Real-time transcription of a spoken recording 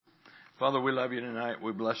Father, we love you tonight.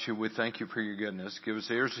 We bless you. We thank you for your goodness. Give us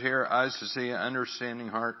ears to hear, eyes to see, an understanding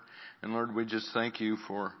heart. And Lord, we just thank you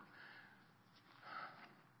for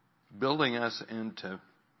building us into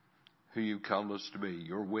who you called us to be,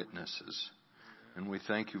 your witnesses. And we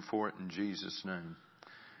thank you for it in Jesus' name.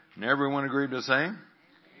 And everyone agreed to say?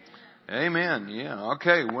 Amen. Yeah.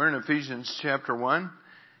 Okay. We're in Ephesians chapter 1.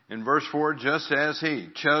 In verse 4, just as He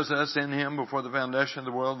chose us in Him before the foundation of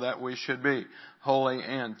the world, that we should be holy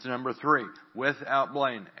and, number 3, without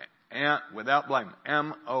blame. Without blame.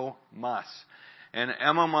 M-O-M-O-S. And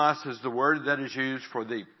M-O-M-O-S is the word that is used for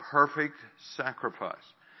the perfect sacrifice.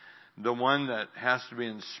 The one that has to be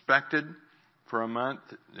inspected for a month.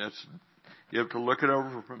 You have to look it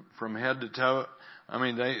over from head to toe. I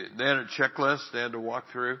mean, they had a checklist they had to walk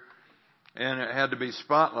through, and it had to be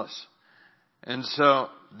spotless. And so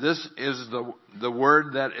this is the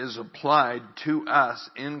word that is applied to us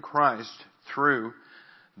in Christ through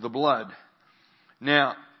the blood.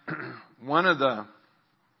 Now, one of the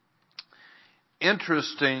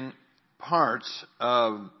interesting parts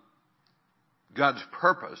of God's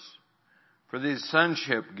purpose for these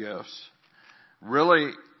sonship gifts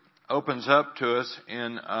really opens up to us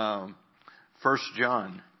in 1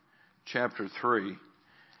 John chapter 3.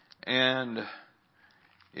 And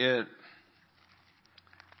it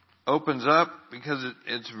opens up because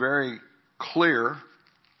it's very clear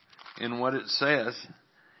in what it says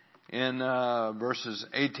in verses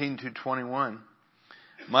 18 to 21.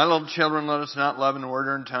 My little children, let us not love in word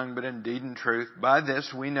or in tongue, but in deed and truth. By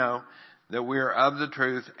this we know that we are of the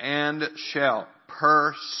truth and shall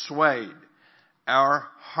persuade our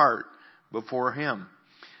heart before Him.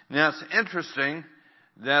 Now it's interesting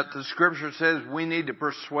that the scripture says we need to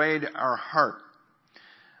persuade our heart,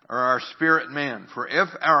 or our spirit man. For if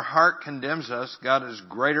our heart condemns us, God is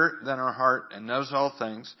greater than our heart and knows all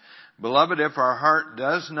things. Beloved, if our heart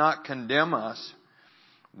does not condemn us,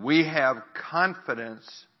 we have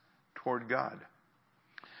confidence toward God.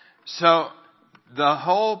 So the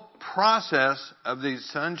whole process of these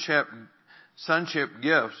sonship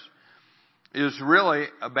gifts is really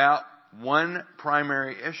about one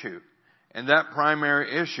primary issue. And that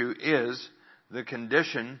primary issue is the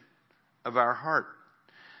condition of our heart.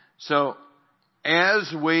 So,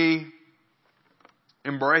 as we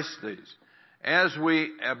embrace these, as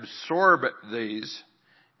we absorb these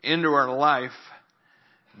into our life,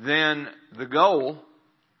 then the goal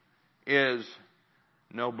is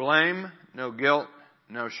no blame, no guilt,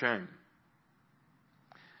 no shame.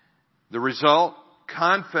 The result,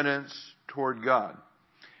 confidence toward God.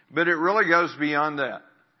 But it really goes beyond that,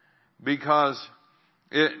 because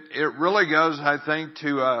it really goes, I think,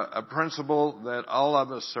 to a principle that all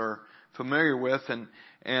of us are familiar with,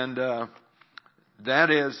 and that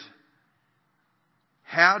is,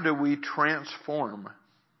 how do we transform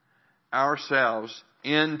ourselves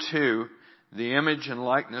into the image and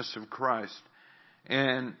likeness of Christ?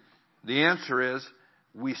 And the answer is,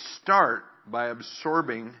 we start by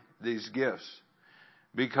absorbing these gifts,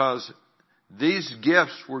 because these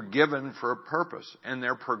gifts were given for a purpose, and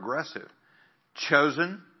they're progressive.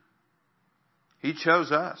 Chosen. He chose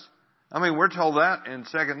us. I mean, we're told that in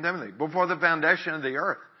 2 Timothy. Before the foundation of the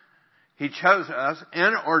earth, He chose us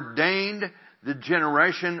and ordained the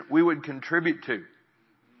generation we would contribute to.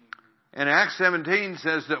 And Acts 17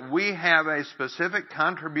 says that we have a specific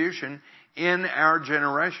contribution in our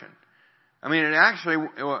generation. I mean, it actually,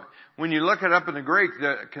 when you look it up in the Greek,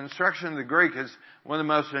 the construction of the Greek is one of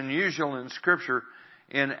the most unusual in Scripture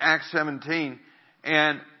in Acts 17.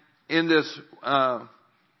 And in this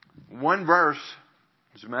one verse,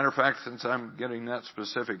 as a matter of fact, since I'm getting that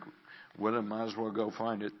specific with it, might as well go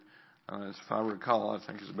find it. If I recall, I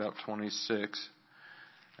think it's about 26.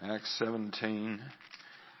 Acts 17.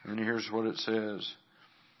 And here's what it says.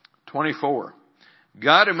 24.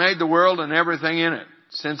 God who made the world and everything in it,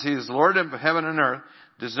 since He is Lord of heaven and earth,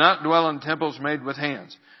 does not dwell in temples made with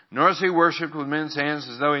hands, nor is He worshipped with men's hands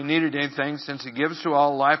as though He needed anything, since He gives to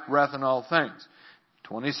all life, breath, and all things.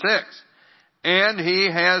 26. And He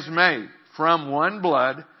has made from one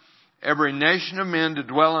blood every nation of men to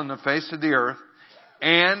dwell on the face of the earth,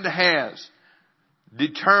 and has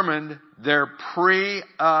determined their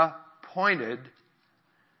pre-appointed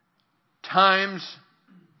times,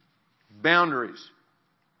 boundaries.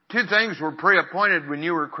 Two things were pre-appointed when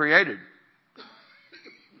you were created.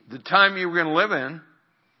 The time you were going to live in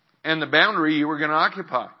and the boundary you were going to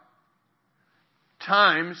occupy.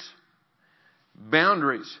 Times,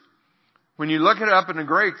 boundaries. When you look it up in the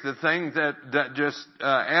Greek, the thing that just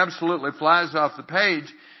absolutely flies off the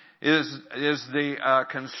page is the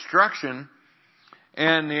construction,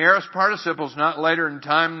 and the aorist participle is not later in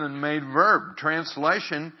time than the made verb.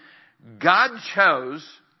 Translation, God chose,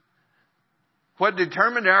 what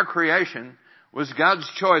determined our creation was God's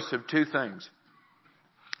choice of two things.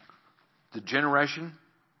 The generation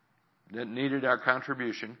that needed our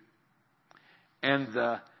contribution and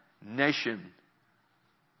the nation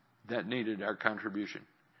that needed our contribution.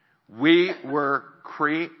 We were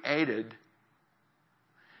created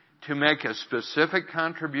to make a specific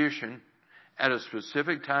contribution at a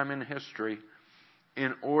specific time in history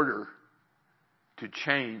in order to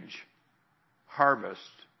change, harvest,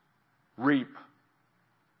 reap,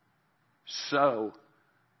 sow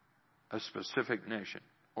a specific nation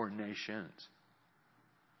or nations.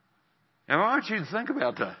 Now I want you to think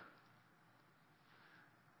about that.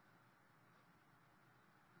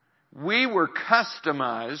 We were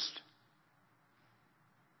customized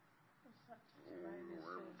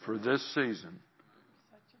for this season.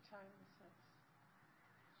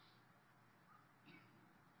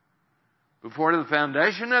 Before the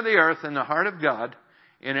foundation of the earth in the heart of God,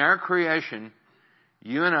 in our creation,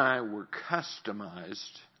 you and I were customized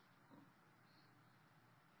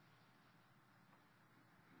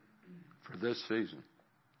for this season.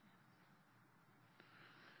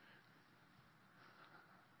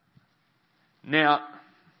 Now,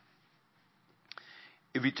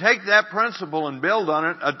 if you take that principle and build on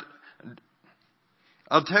it,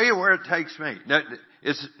 I'll tell you where it takes me.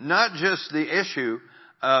 It's not just the issue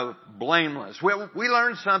of blameless. We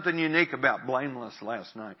learned something unique about blameless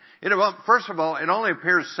last night. First of all, it only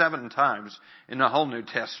appears 7 times in the whole New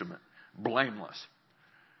Testament. Blameless.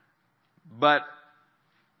 But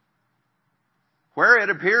where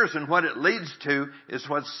it appears and what it leads to is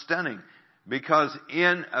what's stunning. Because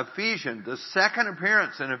in Ephesians, the second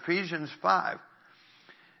appearance in Ephesians 5,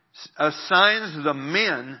 assigns the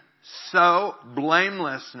men sow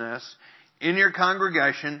blamelessness in your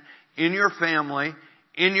congregation, in your family,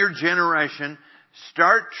 in your generation.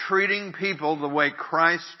 Start treating people the way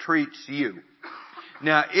Christ treats you.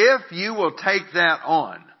 Now, if you will take that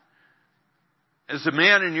on as a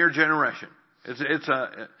man in your generation,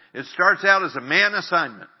 it starts out as a man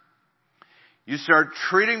assignment. You start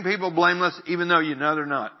treating people blameless even though you know they're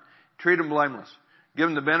not. Treat them blameless. Give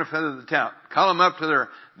them the benefit of the doubt. Call them up to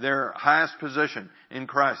their highest position in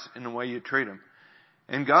Christ in the way you treat them.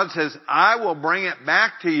 And God says, I will bring it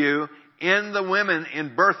back to you in the women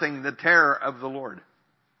in birthing the terror of the Lord.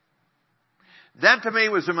 That to me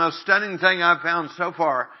was the most stunning thing I've found so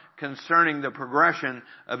far concerning the progression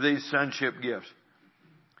of these sonship gifts.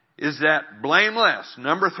 Is that blameless,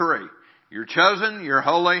 number 3. You're chosen, you're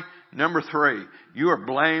holy. Number 3, you are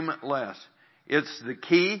blameless. It's the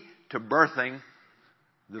key to birthing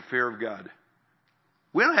the fear of God.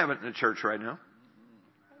 We don't have it in the church right now.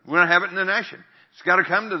 We don't have it in the nation. It's got to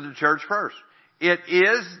come to the church first. It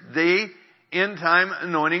is the end time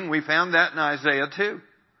anointing. We found that in Isaiah 2.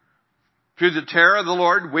 Through the terror of the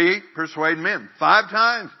Lord, we persuade men. 5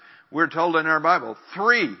 times we're told in our Bible.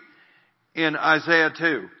 3 in Isaiah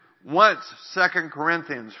 2. Once, 2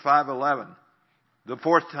 Corinthians 5:11. The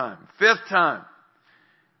 4th time. 5th time.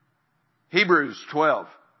 Hebrews 12.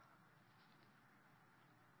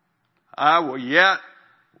 I will yet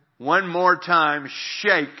one more time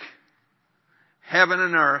shake heaven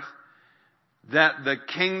and earth, that the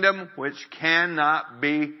kingdom which cannot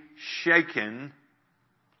be shaken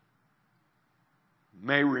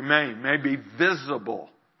may remain, may be visible,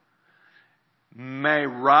 may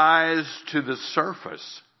rise to the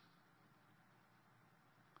surface.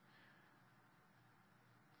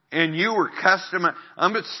 And you were customized.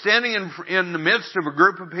 I'm standing in the midst of a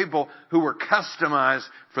group of people who were customized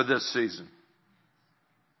for this season.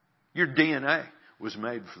 Your DNA was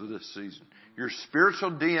made for this season. Your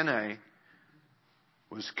spiritual DNA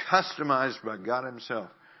was customized by God Himself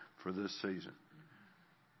for this season.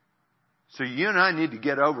 So you and I need to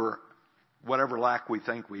get over whatever lack we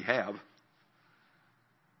think we have.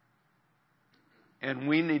 And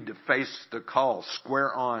we need to face the call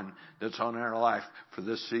square on that's on our life for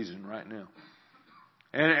this season right now.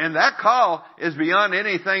 And that call is beyond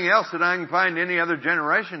anything else that I can find any other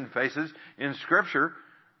generation faces in Scripture.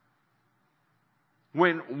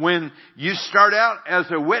 When you start out as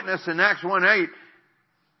a witness in Acts 1:8,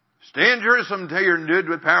 stay in Jerusalem until you're endued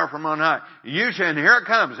with power from on high. And here it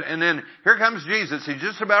comes. And then here comes Jesus. He's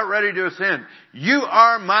just about ready to ascend. You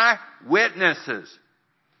are my witnesses.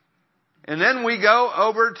 And then we go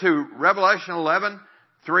over to Revelation 11,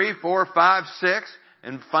 3, 4, 5, 6,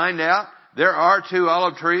 and find out there are 2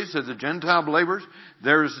 olive trees of the Gentile believers.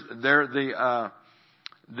 There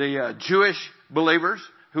the Jewish believers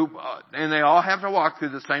and they all have to walk through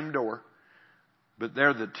the same door. But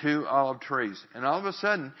they're the 2 olive trees. And all of a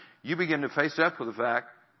sudden, you begin to face up with the fact,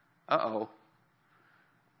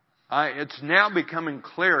 It's now becoming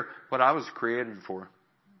clear what I was created for.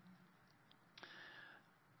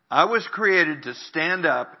 I was created to stand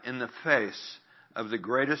up in the face of the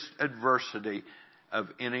greatest adversity of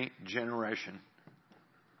any generation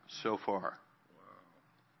so far.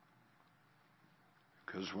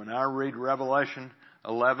 Because when I read Revelation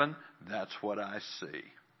 11, that's what I see.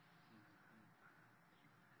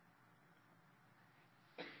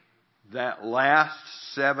 That last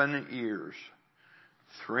 7 years,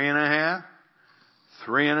 3.5,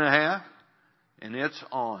 and it's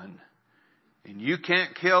on. And you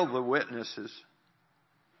can't kill the witnesses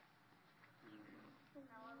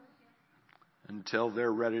until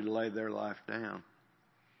they're ready to lay their life down.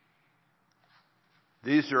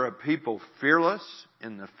 These are a people fearless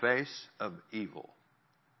in the face of evil.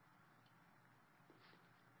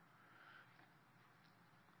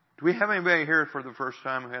 Do we have anybody here for the first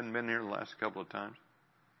time who hadn't been here the last couple of times?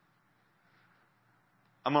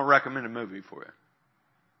 I'm going to recommend a movie for you.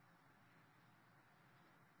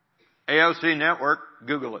 AOC Network,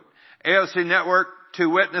 Google it. AOC Network, Two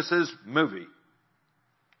Witnesses movie.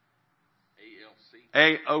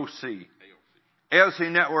 AOC.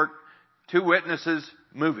 AOC Network, Two Witnesses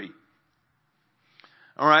movie.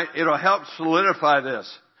 All right, it'll help solidify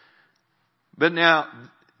this. But now,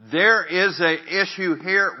 there is an issue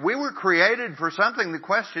here. We were created for something. The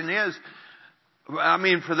question is,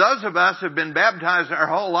 for those of us who have been baptized our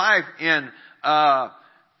whole life in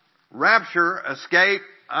rapture, escape,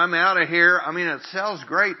 I'm out of here. It sounds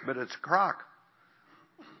great, but it's crock.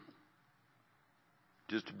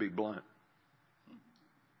 Just to be blunt.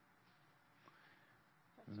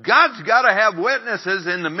 God's got to have witnesses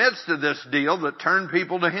in the midst of this deal that turn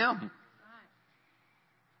people to Him.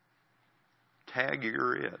 Tag,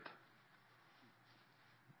 you're it.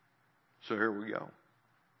 So here we go.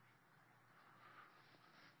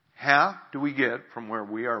 How do we get from where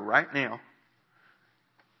we are right now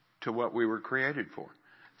to what we were created for?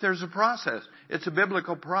 There's a process. It's a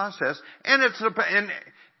biblical process. And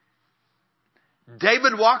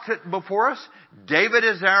David walked it before us. David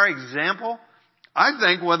is our example. I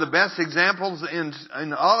think one of the best examples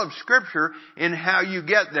in all of Scripture in how you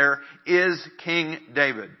get there is King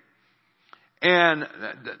David. And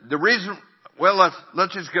the reason,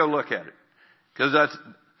 let's just go look at it. Because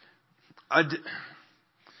I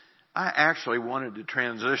actually wanted to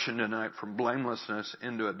transition tonight from blamelessness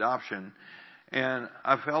into adoption. And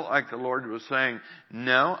I felt like the Lord was saying,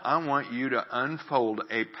 no, I want you to unfold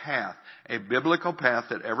a path, a biblical path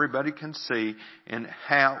that everybody can see in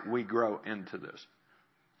how we grow into this.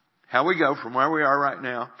 How we go from where we are right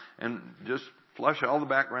now and just flush all the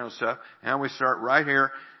background stuff. How we start right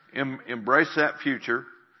here, embrace that future.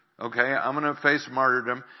 Okay, I'm going to face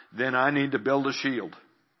martyrdom. Then I need to build a shield.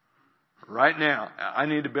 Right now, I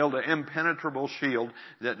need to build an impenetrable shield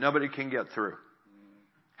that nobody can get through.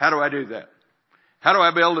 How do I do that? How do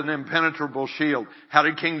I build an impenetrable shield? How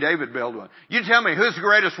did King David build one? You tell me, who's the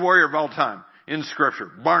greatest warrior of all time in Scripture?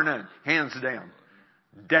 Bar none, hands down.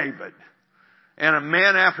 David. And a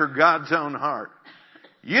man after God's own heart.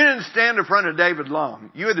 You didn't stand in front of David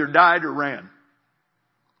long. You either died or ran.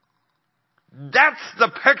 That's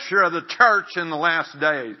the picture of the church in the last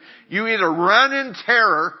days. You either run in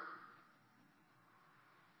terror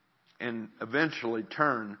and eventually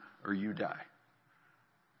turn, or you die.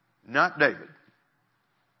 Not David.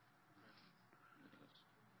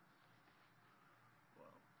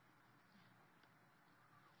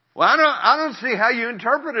 Well, I don't see how you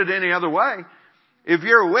interpret it any other way. If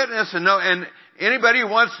you're a witness and anybody who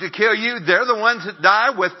wants to kill you, they're the ones that die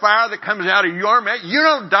with fire that comes out of your mouth. You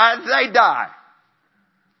don't die, they die.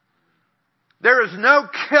 There is no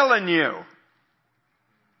killing you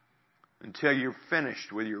until you're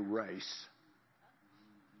finished with your race.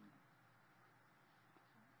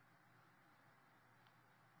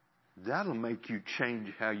 That'll make you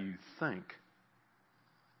change how you think.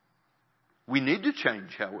 We need to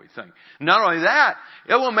change how we think. Not only that,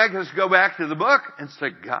 it will make us go back to the book and say,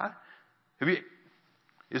 God,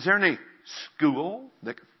 is there any school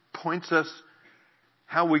that points us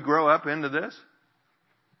how we grow up into this?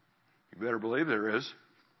 You better believe there is.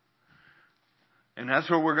 And that's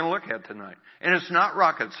what we're going to look at tonight. And it's not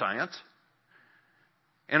rocket science.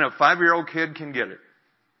 And a 5-year-old kid can get it.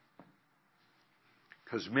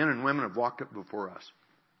 Because men and women have walked it before us.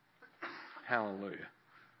 Hallelujah.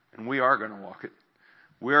 And we are going to walk it.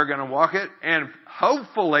 We are going to walk it and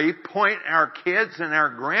hopefully point our kids and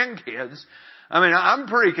our grandkids. I'm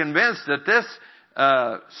pretty convinced at this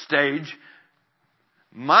stage,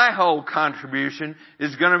 my whole contribution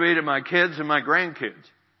is going to be to my kids and my grandkids.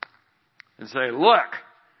 And say, look,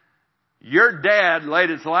 your dad laid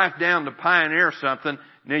his life down to pioneer something.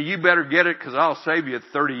 Now you better get it because I'll save you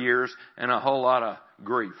 30 years and a whole lot of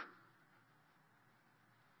grief.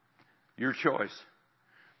 Your choice.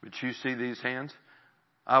 But you see these hands?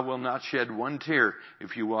 I will not shed one tear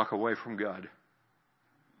if you walk away from God.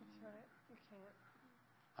 That's right. You can't.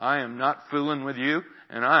 I am not fooling with you,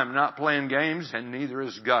 and I am not playing games, and neither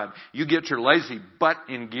is God. You get your lazy butt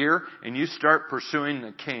in gear, and you start pursuing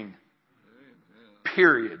the King.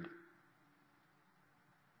 Period.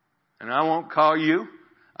 And I won't call you.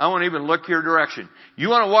 I won't even look your direction. You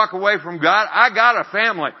want to walk away from God? I got a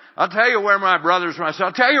family. I'll tell you where my brothers and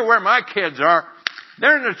I'll tell you where my kids are.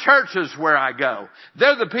 They're in the churches where I go.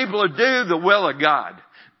 They're the people who do the will of God.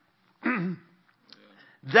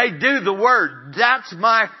 They do the Word. That's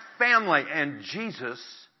my family. And Jesus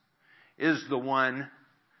is the one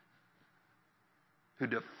who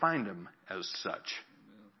defined them as such.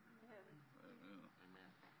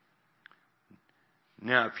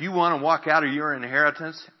 Now, if you want to walk out of your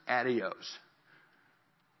inheritance, adios.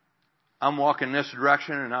 I'm walking this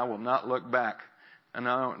direction and I will not look back. And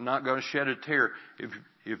I'm not going to shed a tear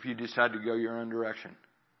if you decide to go your own direction.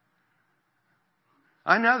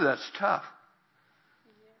 I know that's tough.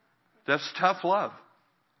 That's tough love.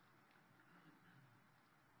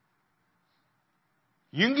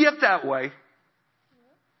 You can get that way.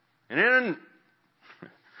 And it isn't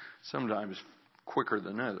sometimes quicker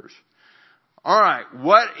than others. All right,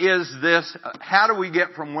 what is this? How do we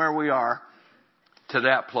get from where we are to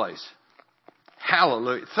that place?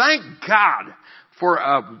 Hallelujah. Thank God for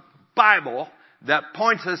a Bible that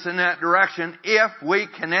points us in that direction if we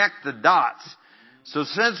connect the dots. So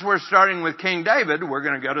since we're starting with King David, we're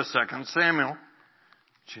going to go to 2 Samuel.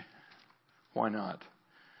 Why not?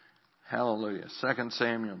 Hallelujah. 2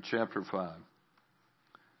 Samuel chapter 5.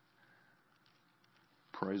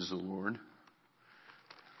 Praise the Lord.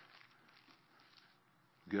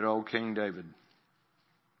 Good old King David.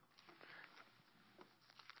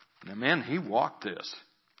 Now, man, he walked this.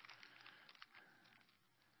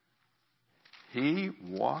 He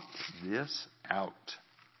walked this out.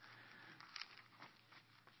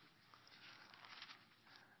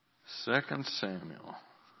 2 Samuel.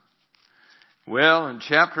 Well, in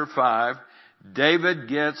chapter 5, David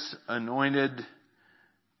gets anointed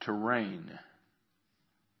to reign.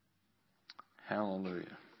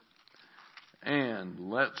 Hallelujah.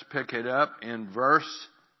 And let's pick it up in verse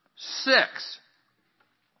 6.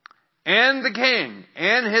 And the king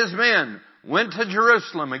and his men went to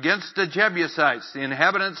Jerusalem against the Jebusites, the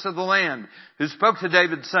inhabitants of the land, who spoke to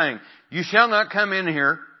David, saying, You shall not come in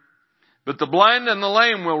here, but the blind and the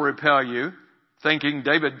lame will repel you, thinking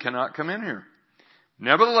David cannot come in here.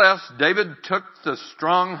 Nevertheless, David took the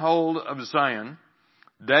stronghold of Zion,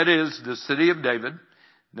 that is, the city of David.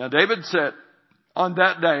 Now David said, on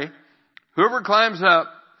that day, whoever climbs up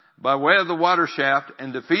by way of the water shaft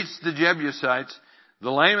and defeats the Jebusites,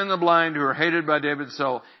 the lame and the blind who are hated by David's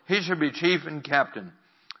soul, he shall be chief and captain.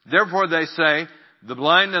 Therefore they say, the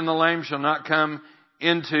blind and the lame shall not come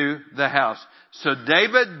into the house. So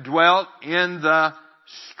David dwelt in the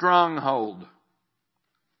stronghold.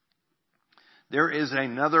 There is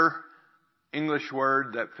another English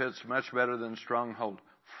word that fits much better than stronghold.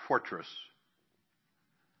 Fortress.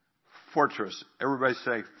 Fortress. Everybody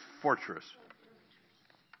say fortress.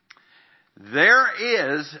 There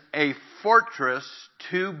is a fortress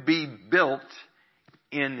to be built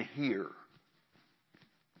in here.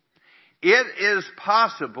 It is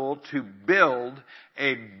possible to build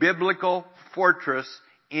a biblical fortress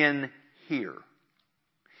in here.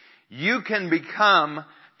 You can become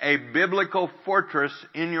a biblical fortress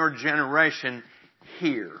in your generation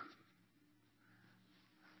here.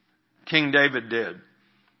 King David did.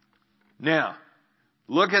 Now,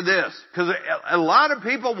 look at this. Because a lot of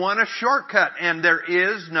people want a shortcut, and there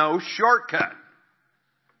is no shortcut.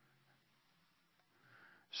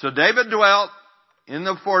 So David dwelt in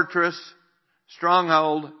the fortress,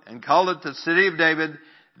 stronghold, and called it the city of David.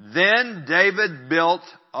 Then David built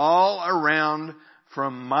all around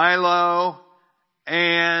from Milo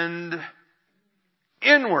and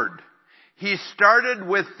inward. He started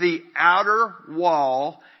with the outer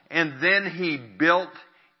wall, and then he built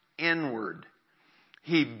inward.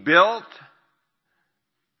 He built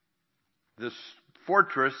this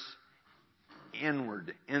fortress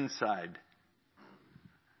inward, inside.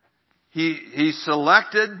 He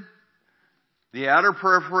selected the outer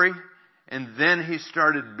periphery, and then he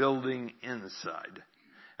started building inside.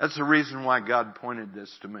 That's the reason why God pointed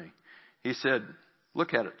this to me. He said,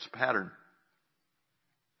 look at it, it's a pattern.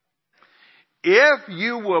 If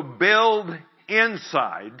you will build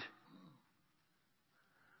inside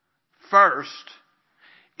first,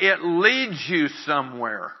 it leads you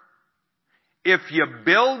somewhere. If you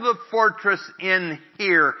build the fortress in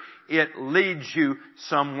here, it leads you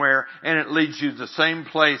somewhere, and it leads you to the same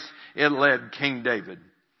place it led King David.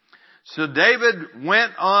 So David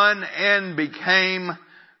went on and became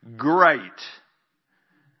great.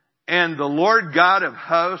 And the Lord God of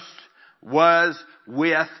hosts was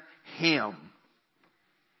with him.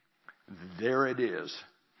 There it is.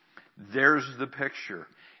 There's the picture.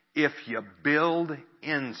 If you build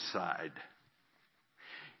inside,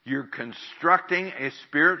 you're constructing a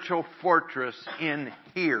spiritual fortress in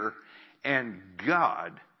here, and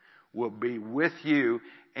God will be with you,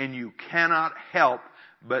 and you cannot help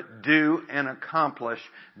but do and accomplish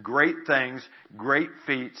great things, great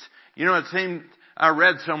feats. You know, it seemed, I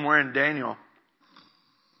read somewhere in Daniel,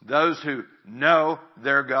 those who know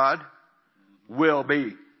their God will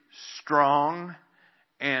be strong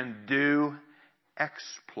and do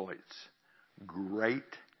exploits, great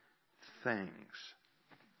things.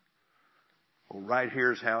 Well, right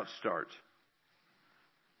here's how it starts.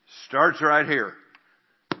 Starts right here.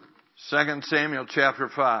 2 Samuel chapter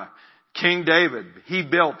 5. King David, he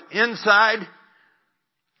built inside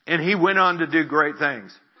and he went on to do great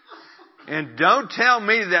things. And don't tell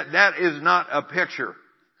me that that is not a picture.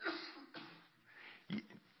 Do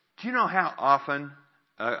you know how often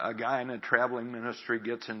a guy in a traveling ministry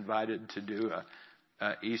gets invited to do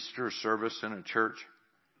a Easter service in a church?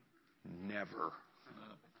 Never.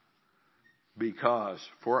 Because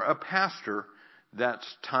for a pastor, that's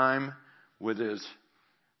time with his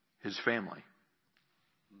family.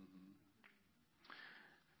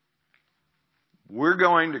 We're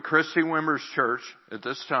going to Christy Wimber's church at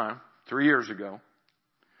this time, 3 years ago.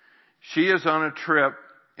 She is on a trip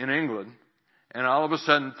in England, and all of a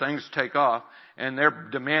sudden things take off, and they're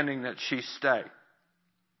demanding that she stay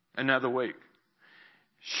another week.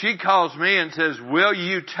 She calls me and says, will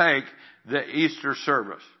you take the Easter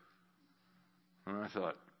service? And I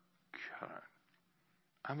thought, God,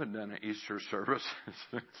 I haven't done an Easter service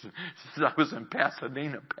since I was in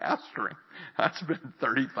Pasadena pastoring. That's been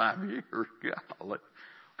 35 years. Golly.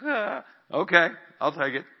 Okay, I'll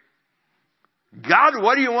take it. God,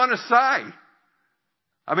 what do you want to say?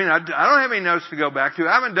 I mean, I don't have any notes to go back to.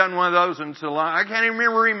 I haven't done one of those in so long. I can't even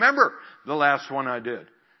remember the last one I did.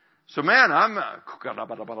 So man,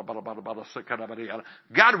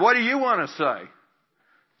 God, what do you want to say?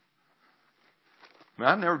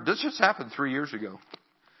 This just happened 3 years ago.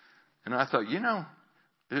 And I thought,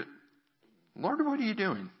 Lord, what are you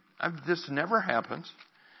doing? This never happens.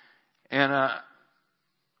 And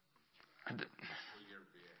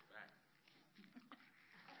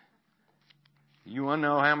you want to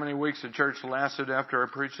know how many weeks the church lasted after I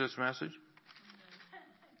preached this message?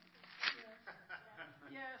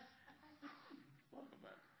 Yes.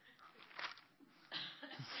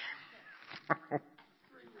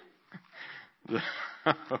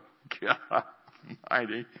 Oh, God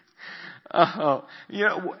Almighty. Oh,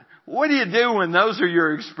 what do you do when those are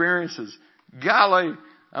your experiences? Golly,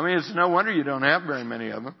 I mean, it's no wonder you don't have very many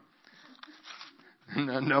of them.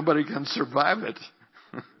 Nobody can survive it.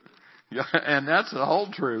 And that's the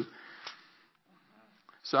whole truth.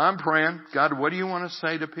 So I'm praying, God, what do you want to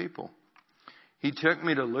say to people? He took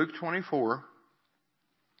me to Luke 24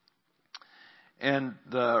 and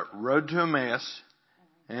the road to Emmaus.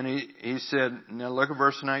 And he said, now look at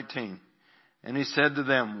verse 19. And he said to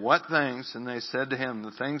them, what things? And they said to him,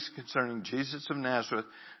 the things concerning Jesus of Nazareth,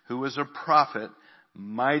 who was a prophet,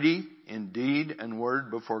 mighty in deed and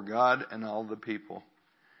word before God and all the people.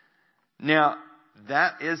 Now,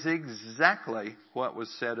 that is exactly what was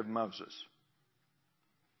said of Moses.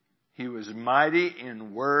 He was mighty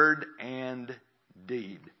in word and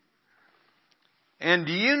deed. And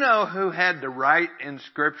do you know who had to write in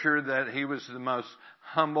Scripture that he was the most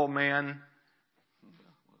humble man?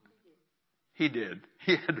 He did.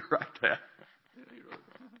 He had to write that.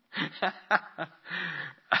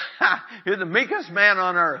 You're the meekest man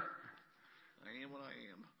on earth. I am what I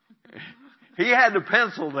am. He had to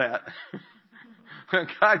pencil that.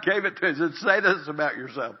 God gave it to him. He said, say this about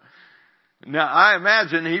yourself. Now, I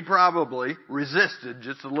imagine he probably resisted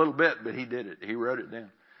just a little bit, but he did it. He wrote it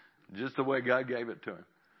down. Just the way God gave it to him.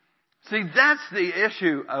 See, that's the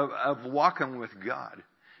issue of walking with God.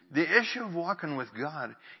 The issue of walking with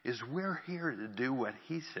God is we're here to do what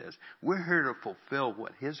He says. We're here to fulfill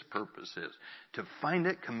what His purpose is. To find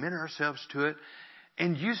it, commit ourselves to it,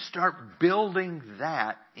 and you start building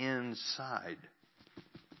that inside.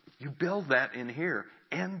 You build that in here,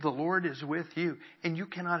 and the Lord is with you, and you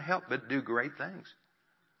cannot help but do great things.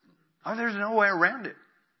 Oh, there's no way around it.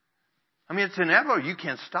 I mean, it's inevitable. You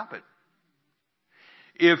can't stop it.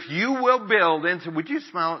 If you will build into, would you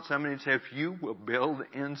smile at somebody and say, if you will build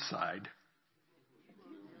inside,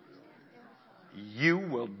 you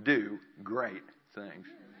will do great things.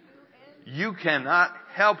 You cannot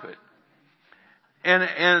help it.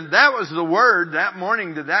 And that was the word that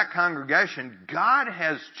morning to that congregation. God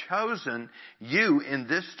has chosen you in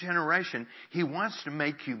this generation. He wants to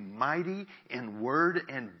make you mighty in word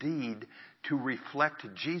and deed to reflect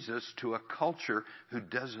Jesus to a culture who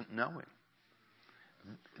doesn't know Him.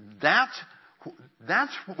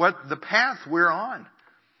 That's what the path we're on.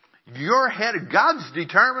 You're headed. God's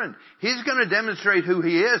determined. He's going to demonstrate who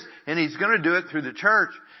He is, and He's going to do it through the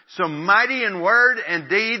church. So mighty in word and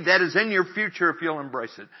deed, that is in your future if you'll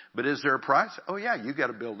embrace it. But is there a price? Oh yeah, you got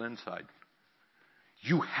to build inside.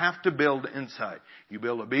 You have to build inside. You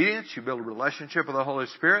build obedience. You build a relationship with the Holy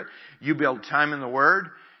Spirit. You build time in the Word.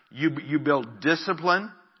 You build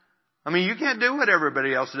discipline. I mean, you can't do what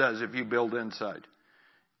everybody else does if you build inside.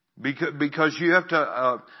 Because you have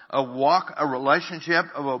to walk a relationship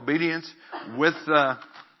of obedience with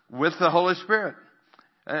the Holy Spirit.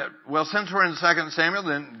 Well, since we're in 2 Samuel,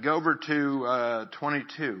 then go over to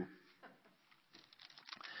 22.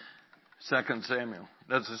 2 Samuel.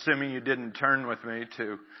 That's assuming you didn't turn with me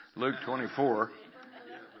to Luke 24.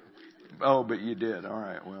 Oh, but you did. All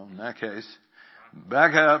right. Well, in that case,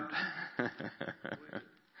 back up.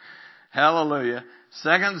 Hallelujah.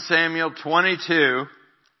 2 Samuel 22.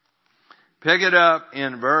 Pick it up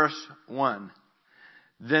in verse 1.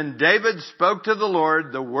 Then David spoke to the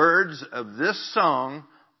Lord the words of this song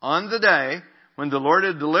on the day when the Lord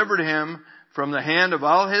had delivered him from the hand of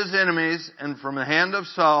all his enemies and from the hand of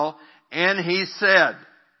Saul. And he said,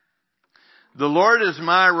 the Lord is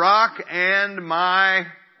my rock and my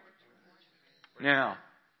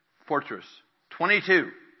fortress. 22.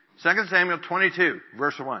 2 Samuel 22,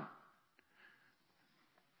 verse 1.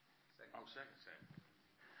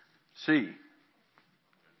 See.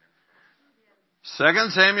 2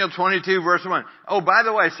 Samuel 22 verse 1. Oh, by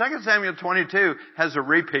the way, 2 Samuel 22 has a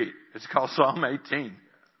repeat. It's called Psalm 18.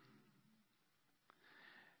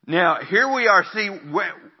 Now, here we are. See,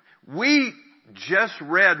 we just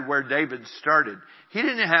read where David started. He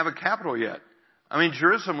didn't have a capital yet. I mean,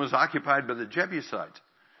 Jerusalem was occupied by the Jebusites.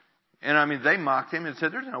 And I mean, they mocked him and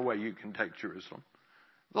said, there's no way you can take Jerusalem.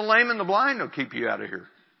 The lame and the blind will keep you out of here.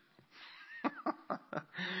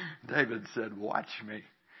 David said, watch me.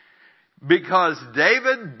 Because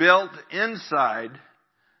David built inside,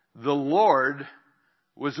 the Lord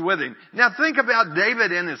was with him. Now think about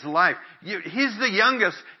David in his life. He's the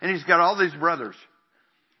youngest and he's got all these brothers.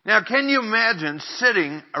 Now can you imagine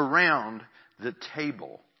sitting around the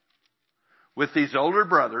table with these older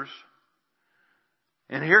brothers,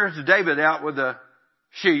 and here's David out with the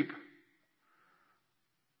sheep,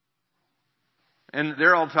 and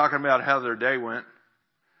they're all talking about how their day went.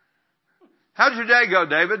 How'd your day go,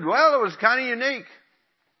 David? Well, it was kind of unique.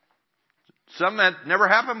 Something that never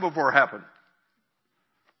happened before happened.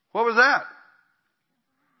 What was that?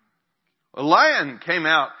 A lion came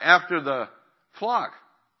out after the flock.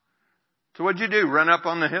 So what'd you do? Run up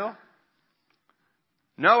on the hill?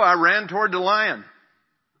 No, I ran toward the lion.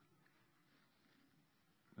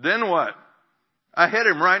 Then what? I hit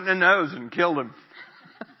him right in the nose and killed him.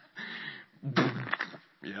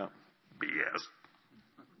 Yeah, BS.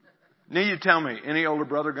 Now you tell me, any older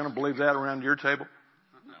brother going to believe that around your table?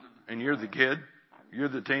 And you're the kid? You're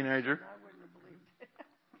the teenager?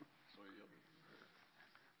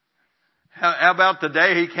 How about the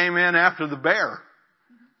day he came in after the bear?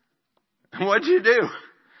 What'd you do?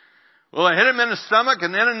 Well, I hit him in the stomach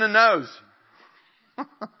and then in the nose.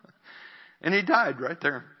 And he died right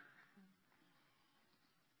there.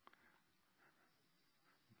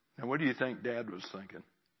 Now what do you think Dad was thinking?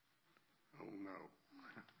 Oh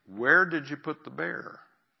no. Where did you put the bear?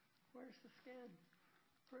 Where's the skin?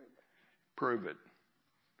 Prove it.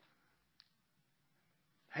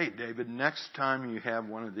 Hey, David, next time you have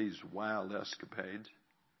one of these wild escapades,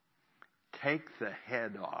 take the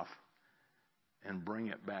head off and bring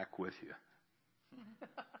it back with you.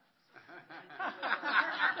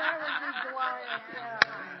 That would be Goliath,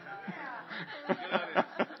 yeah.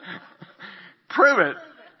 Prove it.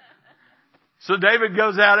 So David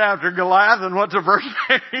goes out after Goliath, and what's the first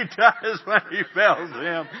thing he does when he fails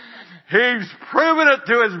him? He's proven it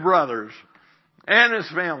to his brothers and his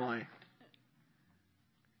family.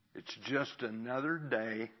 It's just another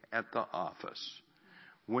day at the office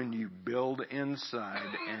when you build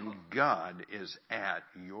inside and God is at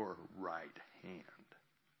your right hand.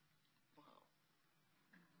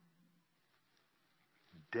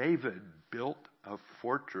 David built a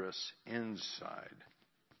fortress inside.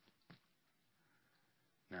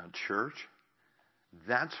 Now, church,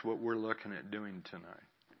 that's what we're looking at doing tonight.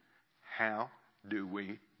 How do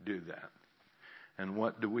we do that? And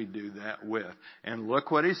what do we do that with? And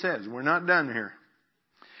look what he says. We're not done here.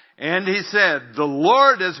 And he said, the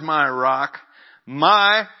Lord is my rock,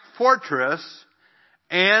 my fortress,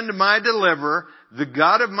 and my deliverer, the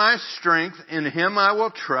God of my strength. In him I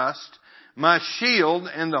will trust. My shield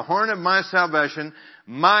and the horn of my salvation,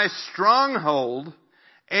 my stronghold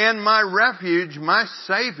and my refuge, my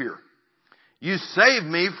Savior. You save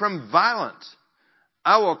me from violence.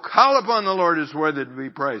 I will call upon the Lord as worthy to be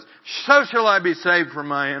praised. So shall I be saved from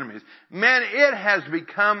my enemies. Man, it has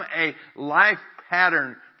become a life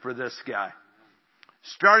pattern for this guy.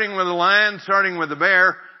 Starting with a lion, starting with a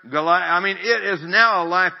bear, Goliath. It is now a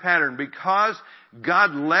life pattern because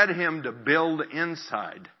God led him to build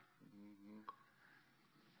inside.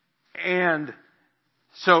 And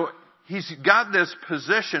so he's got this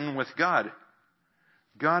position with God.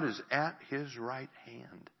 God is at his right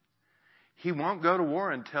hand. He won't go to war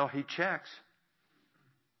until he checks.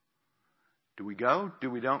 Do we go? Do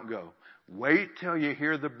we don't go? Wait till you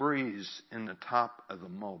hear the breeze in the top of the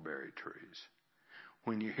mulberry trees.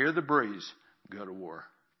 When you hear the breeze, go to war.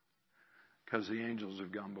 Because the angels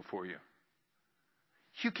have gone before you.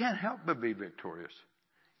 You can't help but be victorious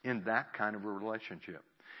in that kind of a relationship.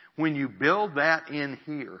 When you build that in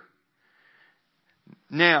here.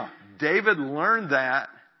 Now, David learned that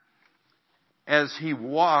as he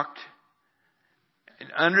walked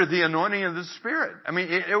under the anointing of the Spirit.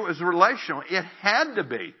 It was relational. It had to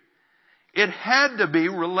be. It had to be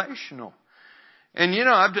relational. And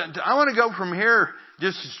I want to go from here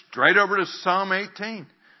just straight over to Psalm 18.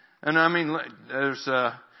 And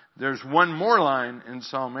there's one more line in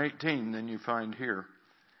Psalm 18 than you find here.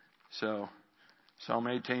 So Psalm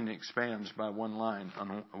 18 expands by one line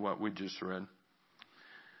on what we just read.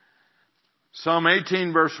 Psalm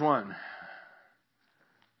 18 verse 1.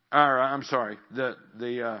 I'm sorry.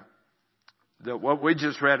 What we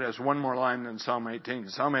just read has one more line than Psalm 18.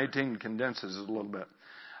 Psalm 18 condenses it a little bit.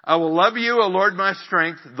 I will love you, O Lord, my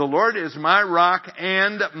strength. The Lord is my rock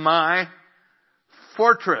and my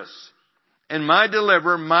fortress and my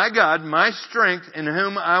deliverer, my God, my strength in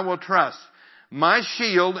whom I will trust. My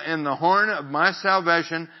shield and the horn of my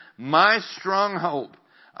salvation, my stronghold.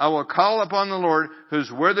 I will call upon the Lord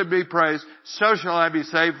who's worthy to be praised. So shall I be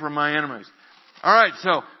saved from my enemies. All right.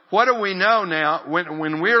 So what do we know now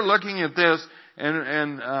when we're looking at this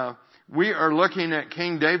and we are looking at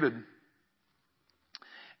King David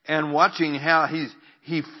and watching how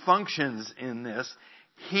he functions in this?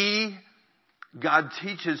 God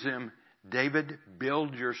teaches him, David,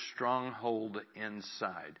 build your stronghold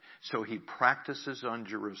inside. So he practices on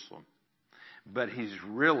Jerusalem. But he's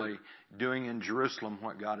really doing in Jerusalem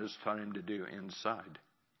what God has taught him to do inside.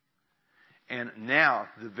 And now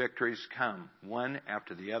the victories come, one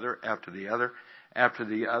after the other, after the other, after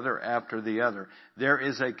the other, after the other. There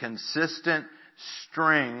is a consistent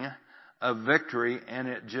string of victory, and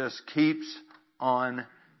it just keeps on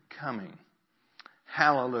coming.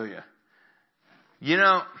 Hallelujah.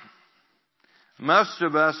 Most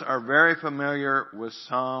of us are very familiar with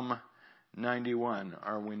Psalm 91,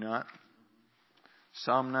 are we not?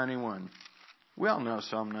 Psalm 91. We all know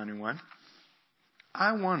Psalm 91.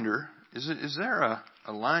 I wonder, is there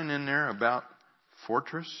a line in there about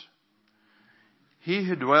fortress? He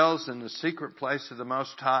who dwells in the secret place of the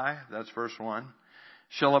Most High, that's verse 1,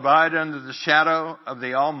 shall abide under the shadow of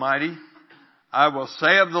the Almighty. I will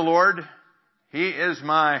say of the Lord, He is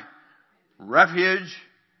my refuge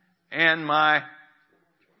and my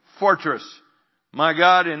fortress. My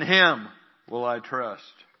God, in Him will I trust.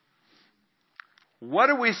 What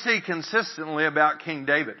do we see consistently about King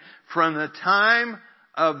David? From the time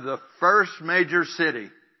of the first major city,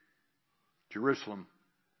 Jerusalem,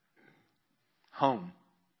 home,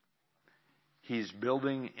 he's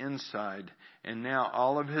building inside. And now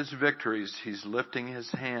all of his victories, he's lifting his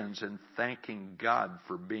hands and thanking God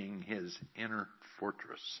for being his inner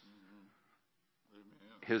fortress.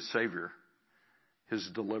 His Savior, his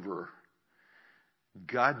deliverer.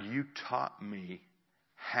 God, you taught me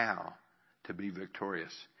how to be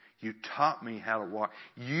victorious. You taught me how to walk.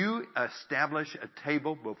 You establish a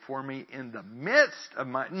table before me in the midst of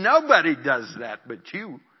nobody does that but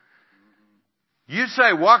you. You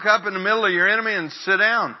say, walk up in the middle of your enemy and sit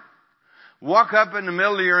down. Walk up in the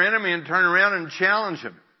middle of your enemy and turn around and challenge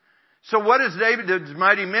him. So what does David's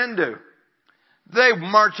mighty men do? They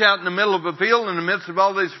march out in the middle of a field in the midst of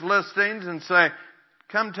all these Philistines and say,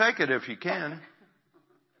 come take it if you can.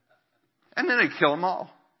 And then they kill them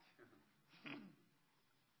all.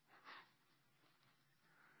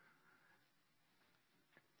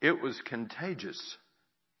 It was contagious.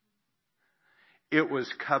 It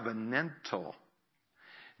was covenantal.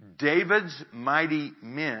 David's mighty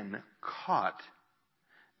men caught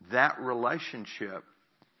that relationship,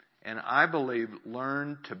 and I believe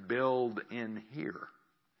learned to build in here.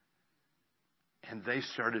 And they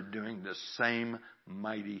started doing the same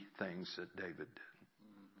mighty things that David did.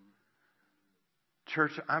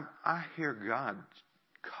 Church, I hear God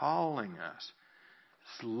calling us.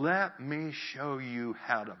 Let me show you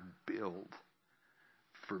how to build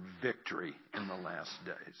for victory in the last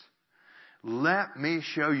days. Let me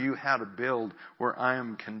show you how to build where I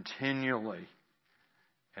am continually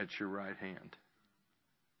at your right hand.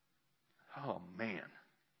 Oh, man.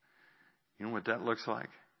 You know what that looks like?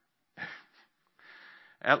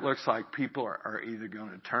 That looks like people are either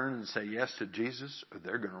going to turn and say yes to Jesus or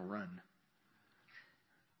they're going to run.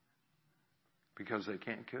 Because they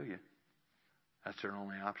can't kill you. That's their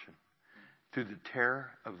only option. Through the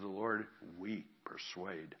terror of the Lord, we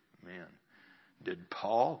persuade men. Did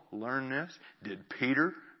Paul learn this? Did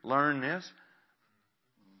Peter learn this?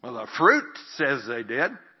 Well, the fruit says they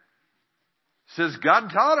did. It says God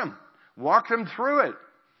taught them. Walked them through it.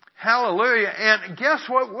 Hallelujah. And guess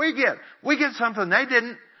what we get? We get something they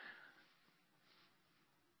didn't.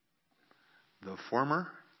 The former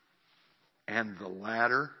and the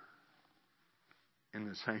latter in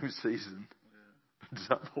the same season.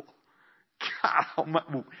 Double. God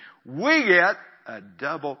Almighty. We get a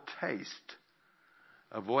double taste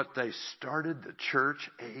of what they started the church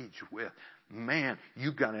age with. Man,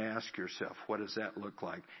 you've got to ask yourself, what does that look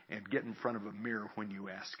like? And get in front of a mirror when you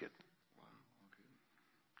ask it.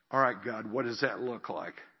 All right, God, what does that look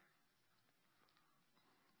like?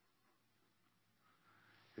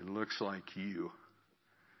 It looks like you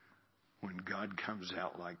when God comes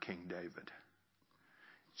out like King David.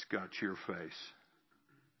 It's got your face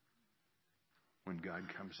when God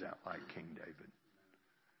comes out like King David.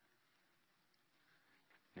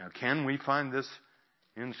 Now, can we find this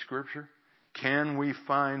in Scripture? Can we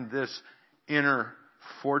find this inner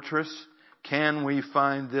fortress? Can we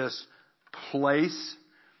find this place?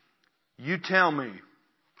 You tell me.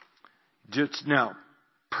 Just now,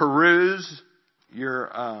 peruse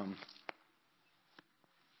your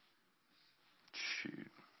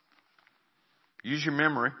use your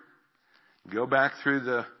memory. Go back through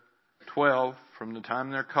the 12 from the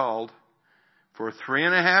time they're called. For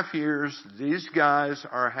 3.5 years, these guys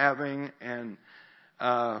are having an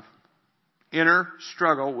inner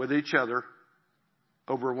struggle with each other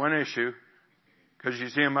over one issue. Because you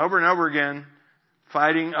see them over and over again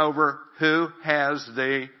fighting over who has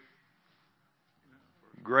the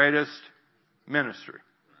greatest ministry.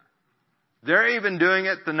 They're even doing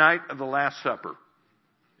it the night of the Last Supper.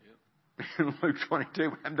 In Luke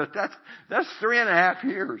 22. That's 3.5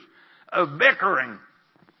 years of bickering.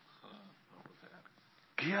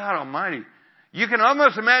 God Almighty. You can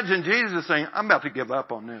almost imagine Jesus saying, I'm about to give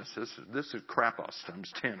up on this. This is krapos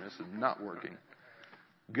times 10. This is not working.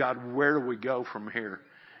 God, where do we go from here?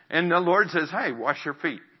 And the Lord says, hey, wash your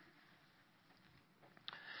feet.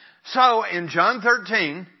 So in John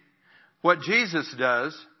 13, what Jesus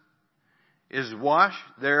does is wash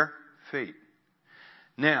their feet.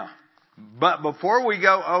 Now, but before we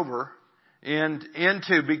go over and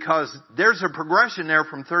into, because there's a progression there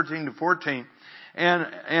from 13 to 14,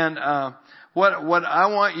 and what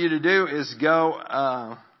I want you to do is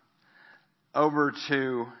go over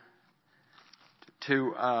to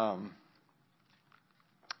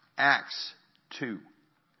Acts 2.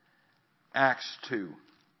 Acts 2.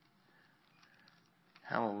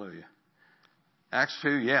 Hallelujah. Acts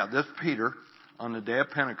 2, yeah, this Peter on the day of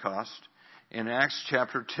Pentecost in Acts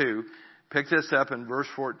chapter 2. Pick this up in verse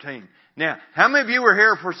 14. Now, how many of you were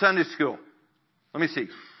here for Sunday school? Let me see.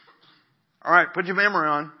 All right, put your memory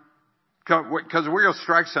on. Because we're going to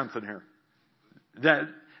strike something here.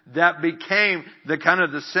 That became the kind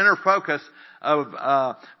of the center focus of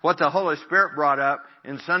what the Holy Spirit brought up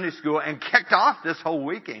in Sunday school and kicked off this whole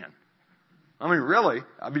weekend. I mean, really.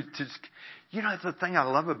 You know, that's the thing I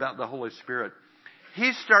love about the Holy Spirit.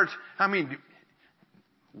 He starts,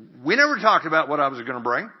 we never talked about what I was going to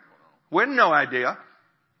bring. We had no idea.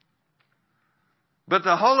 But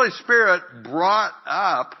the Holy Spirit brought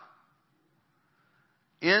up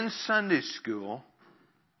in Sunday school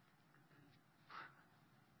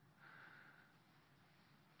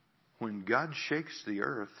when God shakes the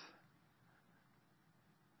earth,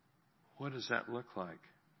 what does that look like?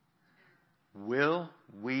 Will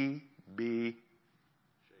we be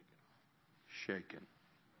shaken?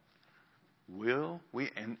 Will we?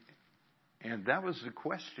 And that was the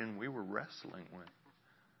question we were wrestling with.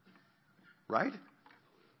 Right?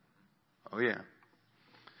 Oh, yeah.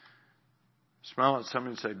 Smile at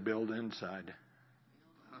somebody and say, build inside.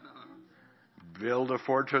 Build a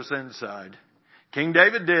fortress inside. King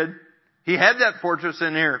David did. He had that fortress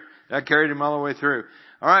in here that carried him all the way through.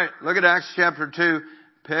 All right, look at Acts chapter 2.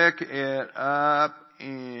 Pick it up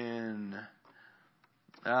in,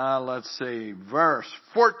 let's see, verse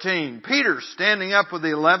 14. Peter, standing up with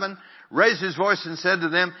the 11, raised his voice and said to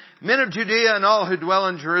them, Men of Judea and all who dwell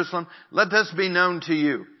in Jerusalem, let this be known to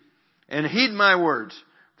you, and heed my words.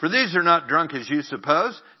 For these are not drunk as you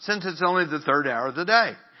suppose, since it's only the third hour of the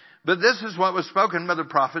day. But this is what was spoken by the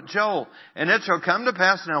prophet Joel. And it shall come to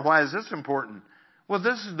pass. Now, why is this important? Well,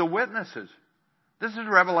 this is the witnesses. This is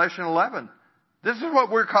Revelation 11. This is what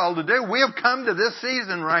we're called to do. We have come to this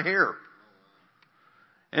season right here.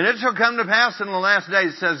 And it shall come to pass in the last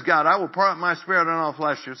days, says God, I will pour out my spirit on all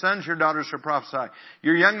flesh. Your sons, your daughters shall prophesy.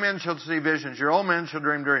 Your young men shall see visions. Your old men shall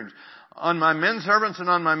dream dreams. On my men servants and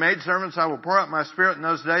on my maid servants I will pour out my spirit in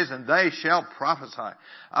those days, and they shall prophesy.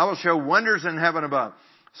 I will show wonders in heaven above,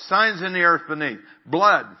 signs in the earth beneath,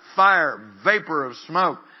 blood, fire, vapor of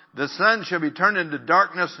smoke. The sun shall be turned into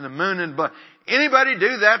darkness and the moon into blood. Anybody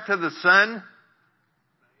do that to the sun?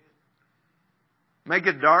 Make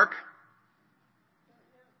it dark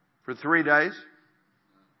for 3 days?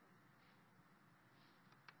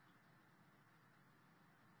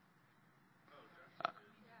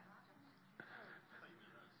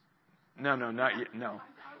 No, not yet. No.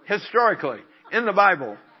 Historically, in the Bible.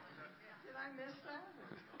 Did I miss that?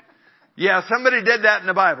 Yeah, somebody did that in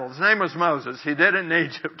the Bible. His name was Moses. He did it in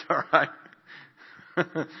Egypt, all right?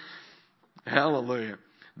 Hallelujah.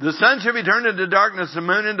 The sun shall be turned into darkness, the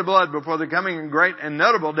moon into blood before the coming and great and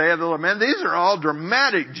notable day of the Lord. Man, these are all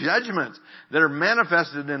dramatic judgments that are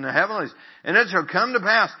manifested in the heavenlies. And it shall come to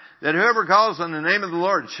pass that whoever calls on the name of the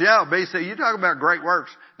Lord shall be saved. You talk about great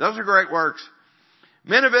works. Those are great works.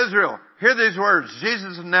 Men of Israel, hear these words.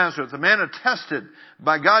 Jesus of Nazareth, a man attested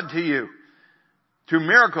by God to you through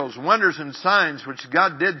miracles, wonders, and signs which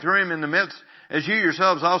God did through him in the midst, as you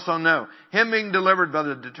yourselves also know. Him being delivered by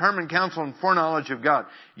the determined counsel and foreknowledge of God.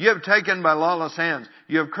 You have taken by lawless hands.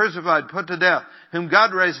 You have crucified, put to death, whom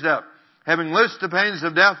God raised up, having loosed the pains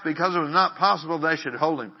of death, because it was not possible they should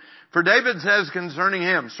hold him. For David says concerning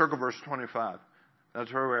him, circle verse 25.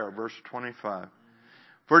 That's where we are, verse 25.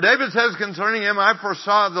 For David says concerning him, I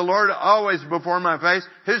foresaw the Lord always before my face.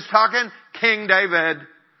 Who's talking? King David.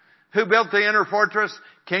 Who built the inner fortress?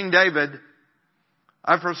 King David.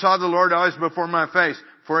 I foresaw the Lord always before my face,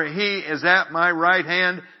 for he is at my right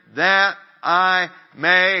hand, that I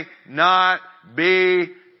may not be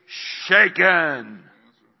shaken.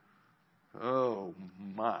 Oh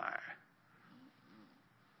my.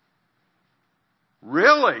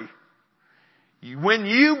 Really? When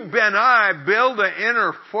you and I build an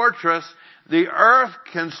inner fortress, the earth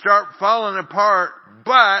can start falling apart,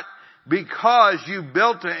 but because you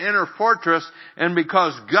built an inner fortress and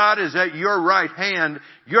because God is at your right hand,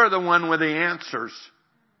 you're the one with the answers.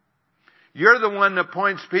 You're the one that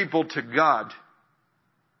points people to God.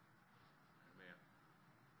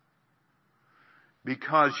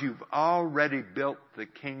 Because you've already built the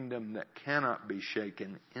kingdom that cannot be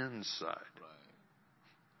shaken inside.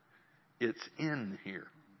 It's in here.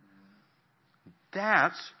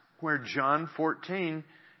 That's where John 14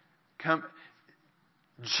 comes.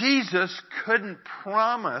 Jesus couldn't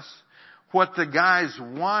promise what the guys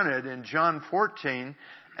wanted in John 14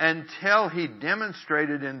 until he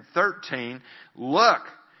demonstrated in 13, look,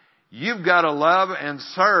 you've got to love and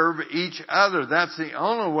serve each other. That's the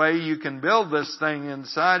only way you can build this thing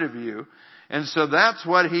inside of you. And so that's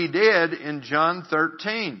what he did in John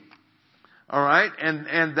 13. All right,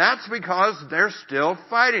 and that's because they're still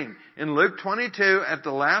fighting. In Luke 22, at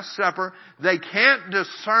the Last Supper, they can't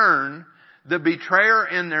discern the betrayer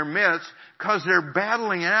in their midst because they're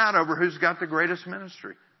battling it out over who's got the greatest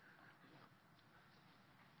ministry.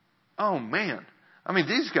 Oh man, I mean,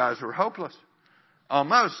 these guys were hopeless.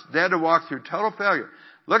 Almost, they had to walk through total failure.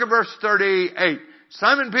 Look at verse 38.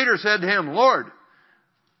 Simon Peter said to him, Lord,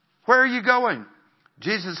 where are you going?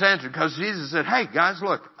 Jesus answered, because Jesus said, hey guys,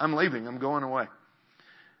 look, I'm leaving. I'm going away.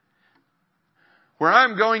 Where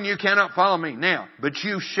I'm going, you cannot follow me now, but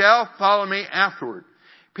you shall follow me afterward.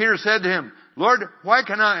 Peter said to him, Lord, why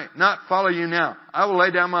can I not follow you now? I will lay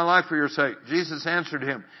down my life for your sake. Jesus answered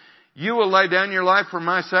him, you will lay down your life for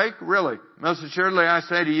my sake? Really? Most assuredly I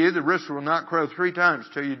say to you, the rooster will not crow 3 times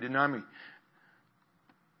till you deny me.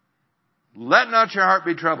 Let not your heart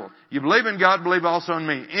be troubled. You believe in God, believe also in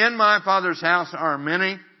me. In my Father's house are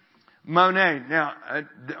many Monay. Now,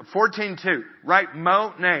 14:2. Write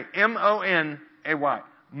Monay. M-O-N-A-Y.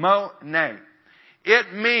 Monay.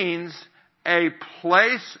 It means a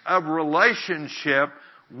place of relationship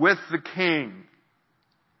with the King.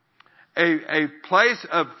 A place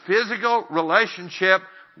of physical relationship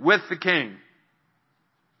with the King.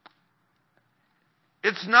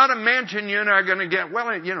 It's not a mansion you and I are going to get. Well,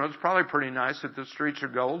 it's probably pretty nice if the streets are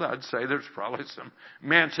gold. I'd say there's probably some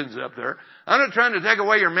mansions up there. I'm not trying to take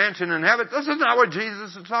away your mansion and have it. This is not what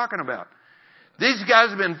Jesus is talking about. These guys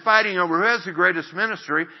have been fighting over who has the greatest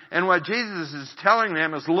ministry. And what Jesus is telling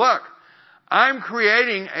them is, look, I'm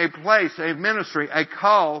creating a place, a ministry, a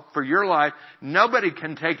call for your life. Nobody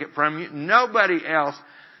can take it from you. Nobody else.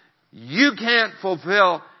 You can't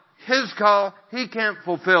fulfill His call. He can't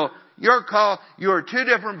fulfill your call. You are two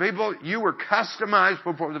different people. You were customized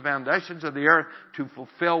before the foundations of the earth to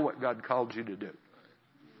fulfill what God called you to do.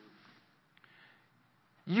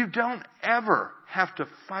 You don't ever have to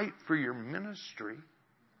fight for your ministry.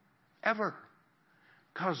 Ever.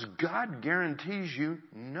 Because God guarantees you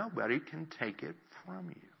nobody can take it from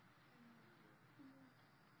you.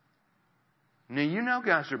 Now,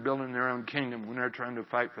 guys are building their own kingdom when they're trying to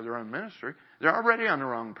fight for their own ministry. They're already on the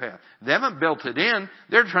wrong path. They haven't built it in.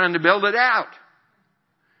 They're trying to build it out.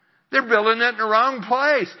 They're building it in the wrong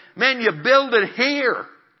place. Man, you build it here.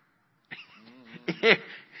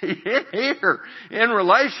 Here. In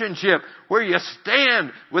relationship where you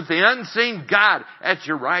stand with the unseen God at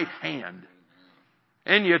your right hand.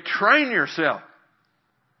 And you train yourself.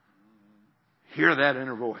 Hear that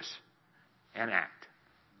inner voice and act.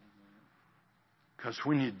 Because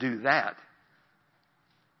when you do that,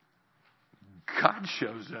 God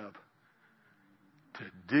shows up to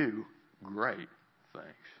do great things.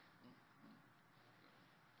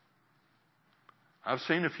 I've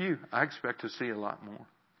seen a few. I expect to see a lot more.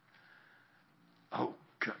 Oh,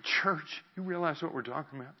 God, church, you realize what we're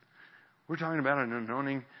talking about? We're talking about an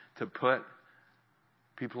anointing to put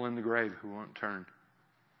people in the grave who won't turn.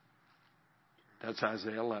 That's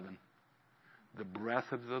Isaiah 11. The breath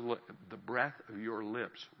of your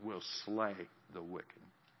lips will slay the wicked.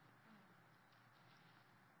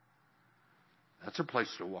 That's a place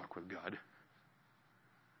to walk with God.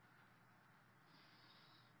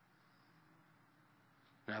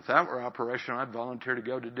 Now, if that were operational, I'd volunteer to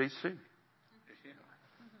go to D.C.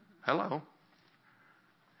 Hello.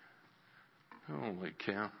 Holy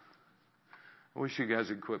cow. I wish you guys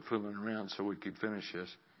would quit fooling around so we could finish this.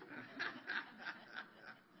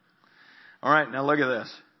 All right, now look at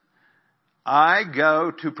this. I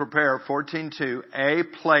go to prepare, 14:2, a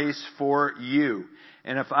place for you.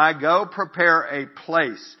 And if I go prepare a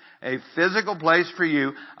place, a physical place for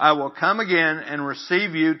you, I will come again and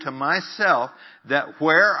receive you to myself, that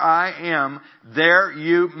where I am, there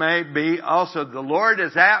you may be also. The Lord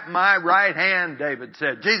is at my right hand, David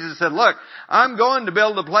said. Jesus said, look, I'm going to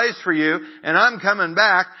build a place for you, and I'm coming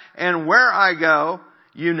back, and where I go,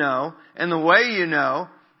 you know, and the way you know,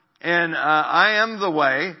 and I am the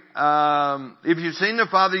way. If you've seen the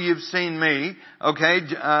Father, you've seen me. Okay,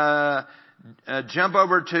 jump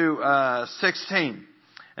over to 16.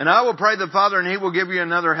 And I will pray the Father, and He will give you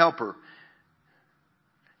another helper.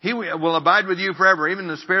 He will abide with you forever, even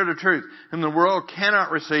the Spirit of truth, whom the world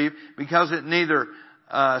cannot receive, because it neither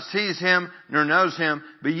sees Him nor knows Him.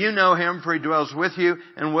 But you know Him, for He dwells with you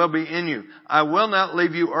and will be in you. I will not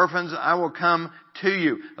leave you orphans. I will come to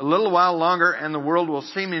you. A little while longer, and the world will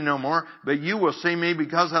see me no more. But you will see me,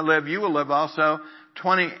 because I live. You will live also.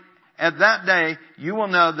 20. At that day, you will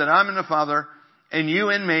know that I'm in the Father, and you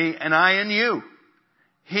in me, and I in you.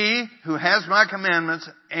 He who has my commandments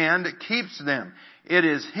and keeps them, it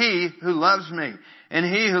is he who loves me. And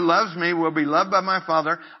he who loves me will be loved by my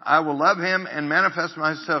Father. I will love him and manifest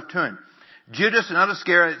myself to him. Judas, not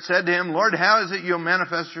Iscariot, said to him, Lord, how is it you'll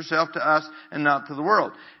manifest yourself to us and not to the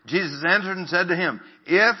world? Jesus answered and said to him,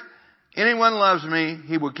 if anyone loves me,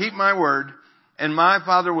 he will keep my word, and my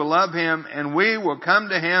Father will love him, and we will come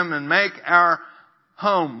to him and make our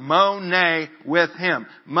home, Monet, with him.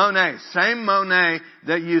 Monet, same Monet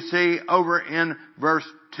that you see over in verse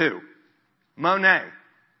 2. Monet.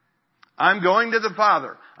 I'm going to the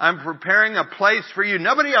Father. I'm preparing a place for you.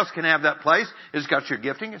 Nobody else can have that place. It's got your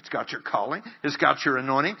gifting. It's got your calling. It's got your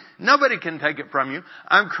anointing. Nobody can take it from you.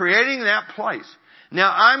 I'm creating that place.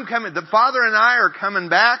 Now I'm coming. The Father and I are coming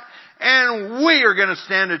back, and we are going to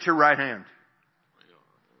stand at your right hand.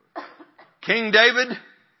 King David,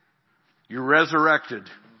 you're resurrected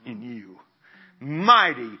in you.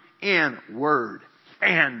 Mighty in word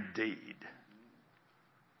and deed.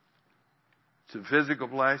 It's a physical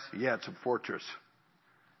place? Yeah, it's a fortress.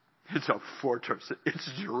 It's a fortress. It's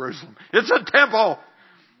Jerusalem. It's a temple.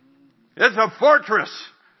 It's a fortress.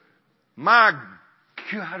 My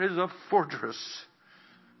God is a fortress.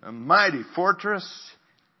 A mighty fortress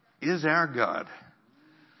is our God.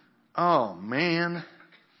 Oh, man.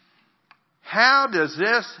 How does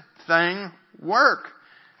this thing work?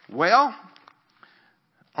 Well,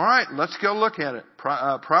 all right, let's go look at it.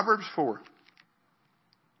 Proverbs 4.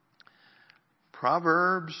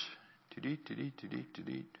 Proverbs,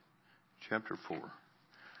 chapter 4.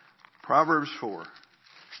 Proverbs 4.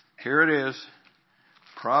 Here it is.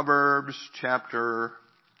 Proverbs chapter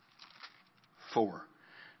 4.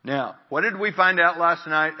 Now, what did we find out last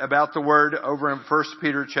night about the word over in 1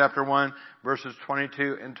 Peter chapter 1, verses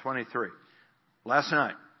 22 and 23? Last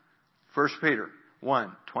night, 1 Peter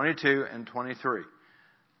 1, 22 and 23.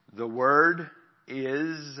 The word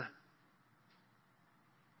is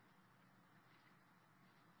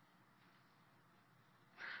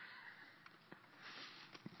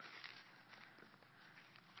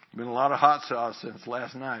been a lot of hot sauce since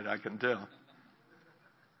last night, I can tell.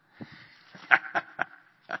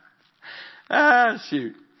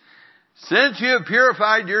 Shoot. Since you have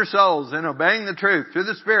purified your souls in obeying the truth through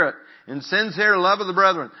the Spirit in sincere love of the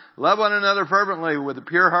brethren, love one another fervently with a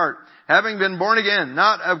pure heart, having been born again,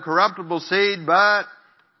 not of corruptible seed, but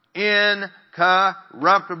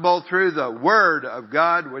incorruptible through the Word of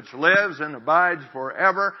God, which lives and abides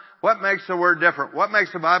forever. What makes the Word different? What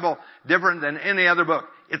makes the Bible different than any other book?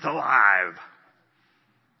 It's alive.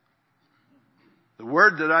 The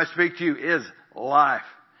Word that I speak to you is life.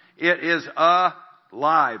 It is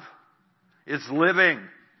alive. It's living.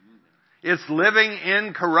 It's living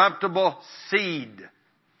incorruptible seed.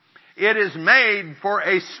 It is made for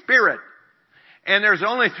a spirit. And there's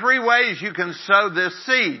only 3 ways you can sow this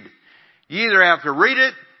seed. You either have to read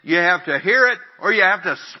it, you have to hear it, or you have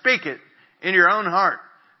to speak it in your own heart.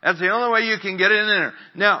 That's the only way you can get it in there.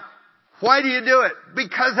 Now, why do you do it?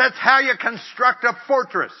 Because that's how you construct a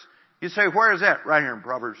fortress. You say, where is that? Right here in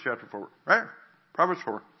Proverbs chapter 4. Right here. Proverbs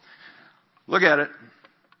 4. Look at it.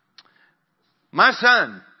 My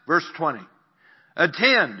son, verse 20,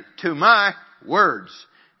 attend to my words.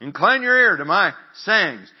 Incline your ear to my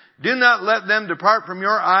sayings. Do not let them depart from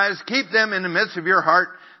your eyes. Keep them in the midst of your heart.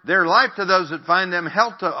 Their life to those that find them,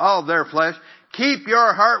 health to all their flesh. Keep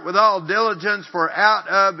your heart with all diligence, for out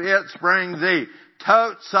of it spring the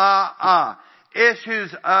Totsa'ah,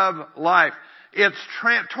 issues of life. It's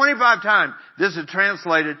 25 times this is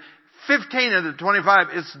translated. 15 of the 25,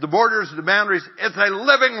 it's the borders, the boundaries. It's a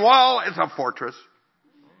living wall. It's a fortress.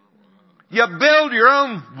 You build your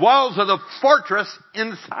own walls of the fortress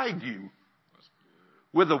inside you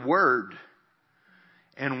with a word.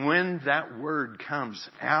 And when that word comes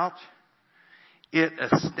out, it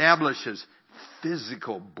establishes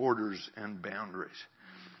physical borders and boundaries.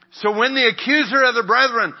 So when the accuser of the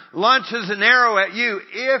brethren launches an arrow at you,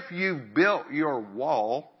 if you've built your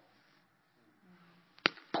wall,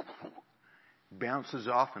 bounces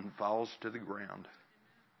off and falls to the ground.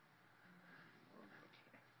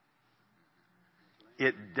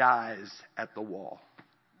 It dies at the wall.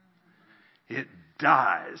 It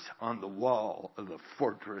dies on the wall of the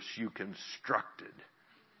fortress you constructed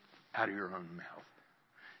out of your own mouth.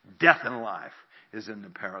 Death and life is in the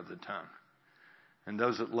power of the tongue. And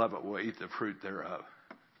those that love it will eat the fruit thereof.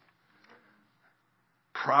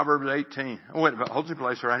 Proverbs 18. Oh, wait, hold your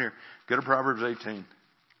place right here. Go to Proverbs 18.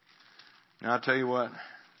 Now I'll tell you what.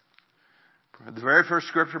 The very first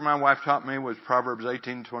scripture my wife taught me was Proverbs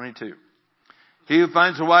 18:22. He who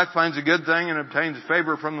finds a wife finds a good thing and obtains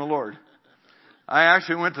favor from the Lord. I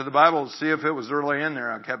actually went to the Bible to see if it was early in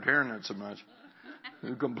there. I kept hearing it so much.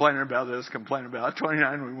 Complaining about this, complaining about it.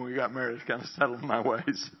 29 when we got married, it's kind of settled my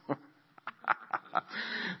ways.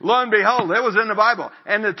 Lo and behold, it was in the Bible.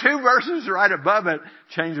 And the 2 verses right above it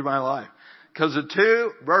changed my life. Because the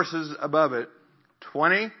 2 verses above it,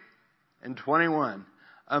 20 and 21.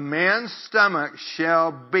 A man's stomach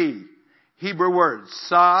shall be, Hebrew word,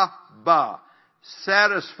 sabah,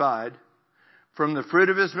 satisfied from the fruit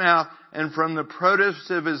of his mouth, and from the produce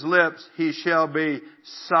of his lips he shall be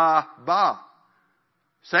sabah.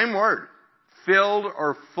 Same word. Filled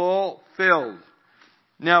or fulfilled.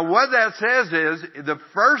 Now what that says is, the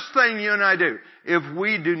first thing you and I do, if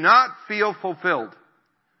we do not feel fulfilled,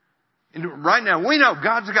 and right now we know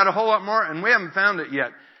God's got a whole lot more and we haven't found it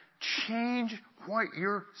yet. Change what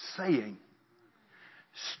you're saying.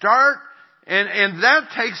 Start, and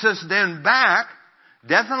that takes us then back.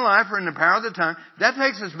 Death and life are in the power of the tongue. That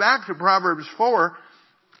takes us back to Proverbs 4.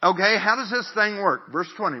 Okay, how does this thing work?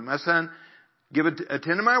 Verse 20, my son,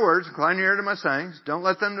 attend to my words, incline your ear to my sayings. Don't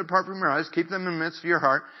let them depart from your eyes. Keep them in the midst of your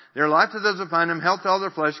heart. Their life to those that find them, health to all their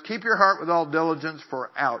flesh. Keep your heart with all diligence, for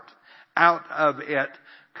out of it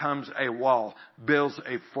comes a wall, builds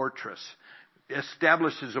a fortress,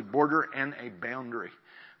 establishes a border and a boundary.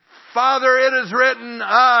 Father, it is written,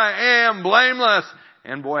 I am blameless.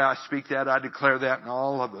 And boy, I speak that, I declare that, and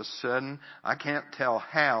all of a sudden, I can't tell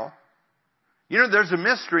how. You know, there's a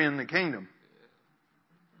mystery in the kingdom.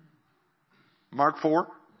 Mark 4.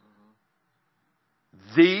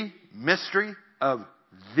 The mystery of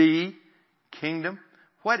the kingdom.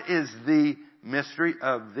 What is the mystery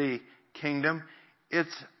of the kingdom?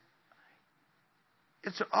 It's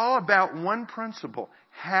all about one principle: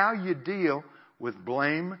 how you deal with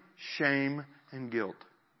blame, shame, and guilt.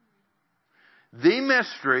 The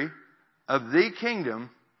mystery of the kingdom,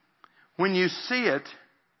 when you see it,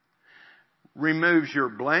 removes your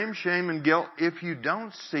blame, shame, and guilt. If you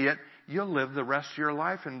don't see it, you'll live the rest of your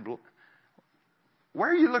life in... Why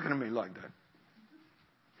are you looking at me like that?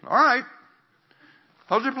 All right.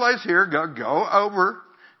 Hold your place here. Go over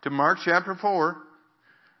to Mark chapter 4.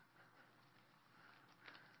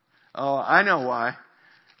 Oh, I know why.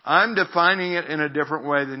 I'm defining it in a different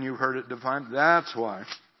way than you've heard it defined. That's why.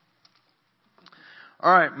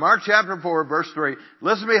 All right, Mark chapter 4, verse 3.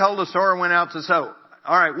 Listen, behold, the sower went out to sow.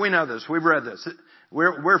 All right, we know this. We've read this.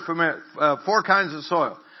 We're familiar. 4 kinds of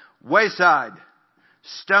soil. Wayside,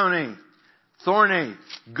 stony, thorny,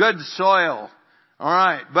 good soil. All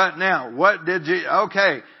right, but now, what did you...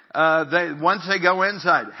 Okay, once they go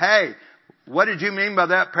inside, hey, what did you mean by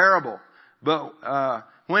that parable? But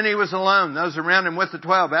when he was alone, those around him with the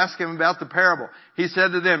 12 asked him about the parable. He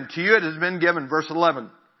said to them, to you it has been given, verse 11,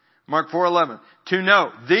 Mark 4:11, to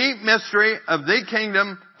know the mystery of the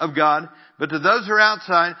kingdom of God, but to those who are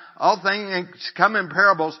outside, all things come in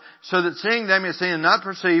parables, so that seeing they may see and not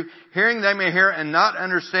perceive, hearing they may hear and not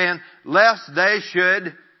understand, lest they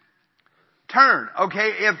should turn.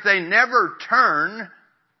 Okay, if they never turn,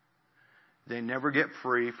 they never get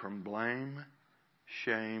free from blame,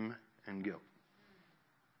 shame, and guilt.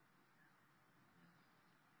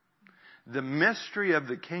 The mystery of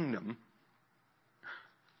the kingdom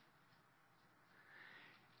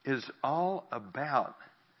is all about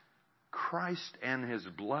Christ and His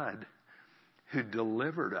blood, who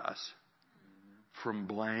delivered us from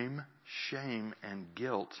blame, shame, and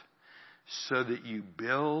guilt, so that you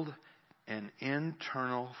build an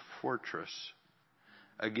internal fortress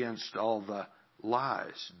against all the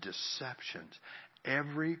lies, deceptions,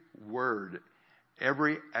 every word,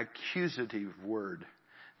 every accusative word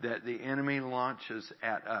that the enemy launches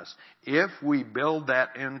at us. If we build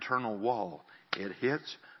that internal wall, it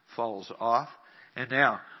hits, falls off. And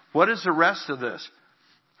now, what is the rest of this?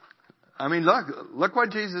 I mean, look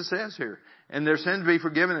what Jesus says here. And their sins be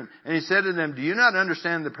forgiven them. And He said to them, do you not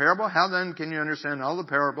understand the parable? How then can you understand all the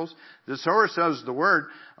parables? The sower sows the word.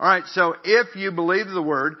 All right, so if you believe the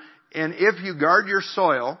word, and if you guard your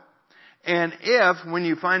soil, and if, when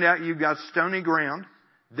you find out you've got stony ground,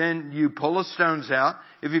 then you pull the stones out.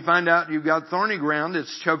 If you find out you've got thorny ground,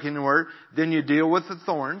 it's choking the word, then you deal with the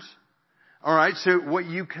thorns. All right, so what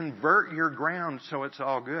you convert your ground so it's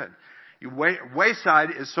all good. Wayside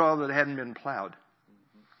is soil that hadn't been plowed.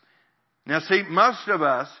 Now see, most of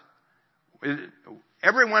us,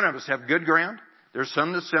 every one of us have good ground. There's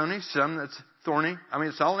some that's stony, some that's thorny. I mean,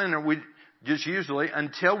 it's all in there. We just usually,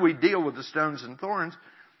 until we deal with the stones and thorns,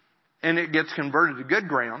 and it gets converted to good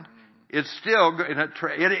ground, it's still,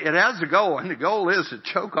 it has a goal, and the goal is to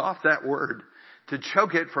choke off that word, to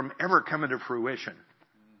choke it from ever coming to fruition,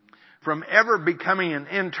 from ever becoming an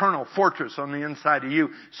internal fortress on the inside of you,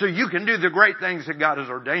 so you can do the great things that God has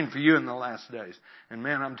ordained for you in the last days. And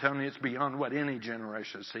man, I'm telling you, it's beyond what any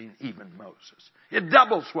generation has seen, even Moses. It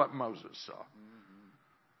doubles what Moses saw.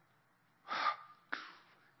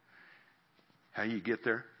 How you get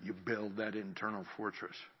there? You build that internal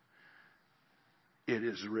fortress. It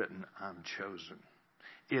is written, I'm chosen.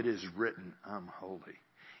 It is written, I'm holy.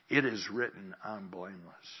 It is written, I'm blameless.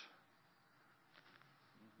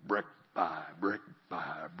 Brick by brick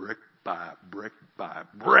by brick by brick by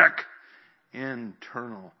brick.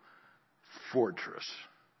 Internal fortress.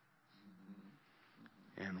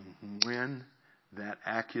 And when that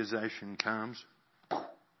accusation comes,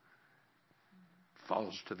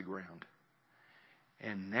 falls to the ground.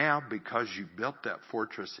 And now, because you built that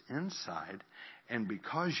fortress inside, and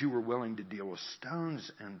because you were willing to deal with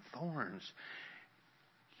stones and thorns,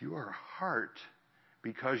 your heart,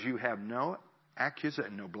 because you have no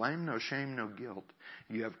accusation, no blame, no shame, no guilt,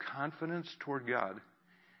 you have confidence toward God,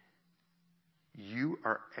 you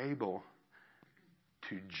are able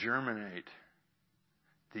to germinate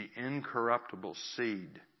the incorruptible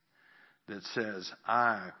seed that says,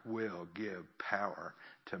 I will give power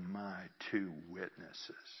to my 2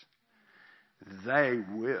 witnesses. They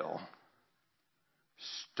will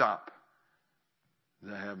stop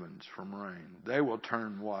the heavens from rain. They will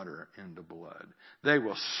turn water into blood. They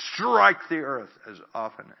will strike the earth as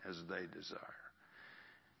often as they desire.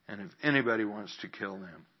 And if anybody wants to kill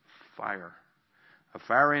them, fire. A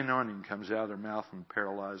fiery anointing comes out of their mouth and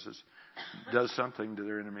paralyzes, does something to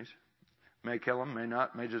their enemies. May kill them, may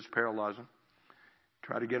not, may just paralyze them.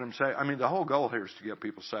 Try to get them saved. I mean, the whole goal here is to get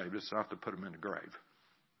people saved. It's not to put them in a grave.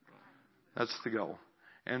 That's the goal.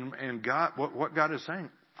 And God, what God is saying,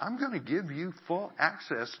 I'm going to give you full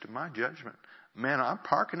access to my judgment. Man, I'm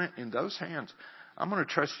parking it in those hands. I'm going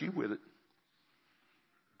to trust you with it.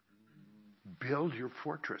 Build your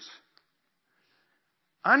fortress.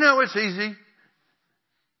 I know it's easy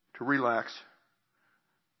to relax.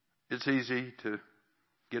 It's easy to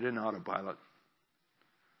get in autopilot.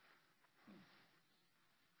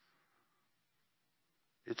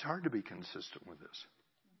 It's hard to be consistent with this.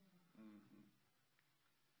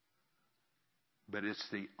 But it's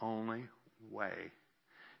the only way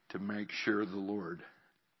to make sure the Lord,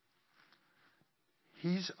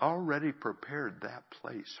 He's already prepared that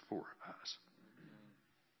place for us.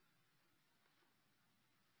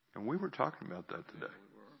 And we were talking about that today.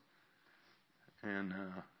 And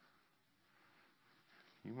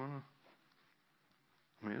you want to?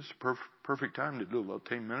 I mean, it's a perfect time to do a little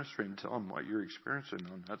team ministry and tell them what you're experiencing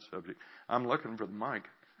on that subject. I'm looking for the mic.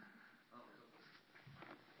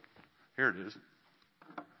 Here it is.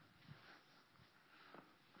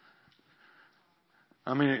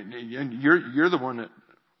 I mean, you're the one that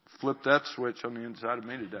flipped that switch on the inside of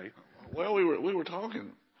me today. Well, we were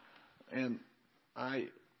talking, and I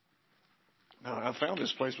found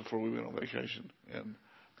this place before we went on vacation, and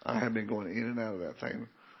I have been going in and out of that thing.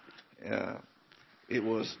 It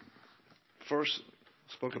was first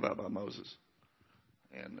spoke about by Moses,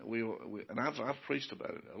 and I've preached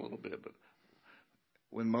about it a little bit, but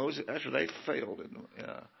when Moses, after they failed,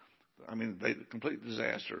 they complete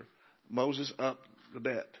disaster, Moses upped the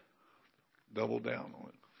bet, doubled down on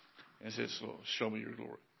it, and said, "So show me your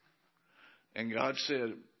glory." And God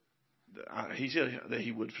said, He said that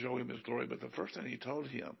He would show him His glory, but the first thing He told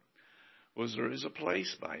him was, "There is a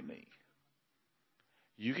place by me.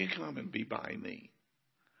 You can come and be by me,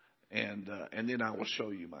 and then I will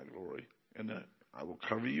show you my glory, and I will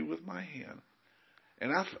cover you with my hand."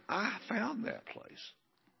 And I found that place.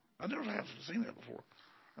 I never have seen that before.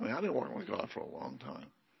 I mean, I've been working with God for a long time,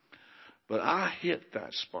 but I hit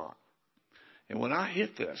that spot, and when I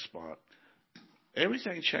hit that spot,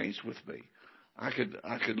 everything changed with me. I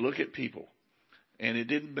could look at people, and it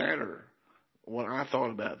didn't matter what I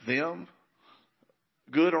thought about them,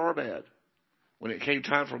 good or bad. When it came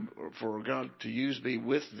time for God to use me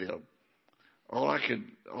with them, all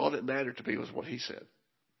that mattered to me was what He said.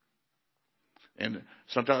 And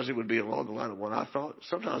sometimes it would be along the line of what I thought.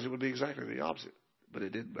 Sometimes it would be exactly the opposite, but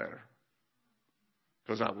it didn't matter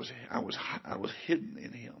because I was hidden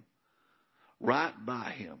in Him, right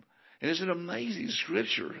by Him. And it's an amazing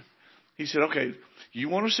scripture. He said, "Okay, you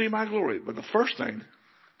want to see my glory, but the first thing,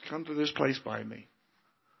 come to this place by me,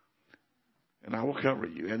 and I will cover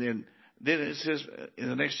you." And then it says in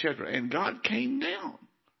the next chapter, and God came down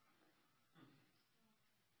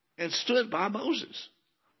and stood by Moses.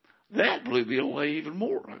 That blew me away even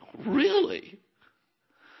more. Like, really?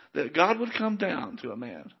 That God would come down to a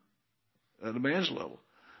man, at a man's level,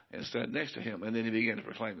 and stand next to him. And then He began to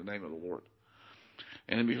proclaim the name of the Lord.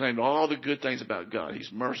 And He proclaimed all the good things about God.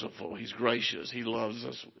 He's merciful. He's gracious. He loves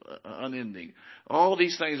us unending. All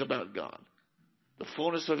these things about God. The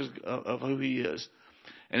fullness of who He is.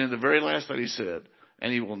 And in the very last thing He said,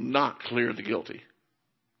 and He will not clear the guilty.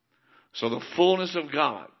 So the fullness of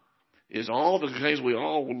God is all the things we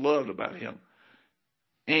all loved about Him.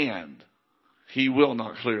 And He will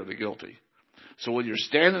not clear the guilty. So when you're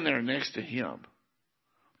standing there next to Him,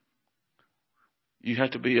 you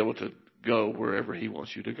have to be able to go wherever He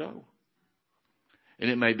wants you to go. And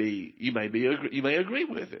it may be, you may agree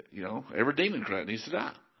with it. You know, every democrat needs to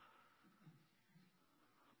die.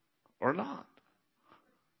 Or not.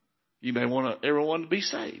 You may want everyone to be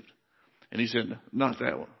saved. And He said, not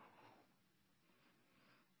that one.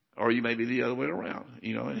 Or you may be the other way around,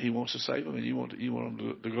 you know, and He wants to save them and you want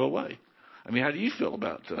them to go away. I mean, how do you feel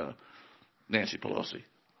about Nancy Pelosi?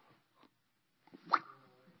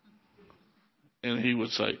 And He would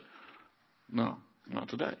say, no, not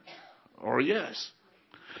today. Or yes.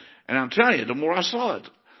 And I'm telling you, the more I saw it,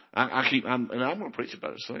 I'm going to preach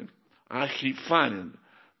about it soon. I keep finding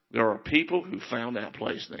there are people who found that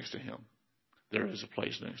place next to Him. There is a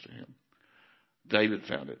place next to Him. David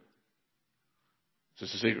found it.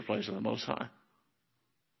 It's a secret place of the Most High.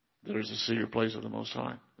 There is a secret place of the Most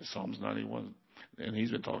High. It's Psalms 91. And he's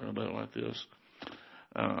been talking about it like this.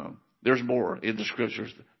 There's more in the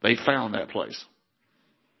scriptures. They found that place.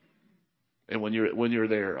 And when you're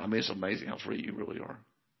there, I mean, it's amazing how free you really are.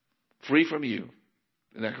 Free from you.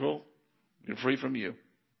 Isn't that cool? You're free from you.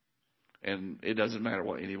 And it doesn't matter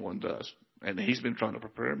what anyone does. And He's been trying to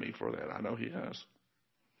prepare me for that. I know He has.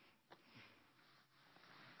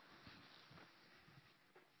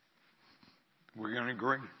 We're going to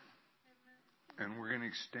agree. And we're going to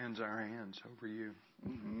extend our hands over you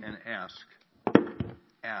and ask.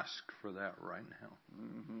 Ask for that right now.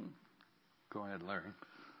 Mm-hmm. Go ahead, Larry.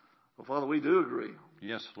 Well, Father, we do agree.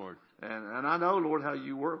 Yes, Lord. And I know, Lord, how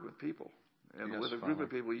you work with people. And Yes, with a group Father. of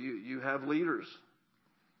people, you have leaders.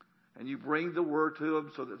 And you bring the word to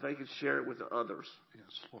them so that they can share it with the others.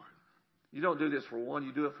 Yes, Lord. You don't do this for one,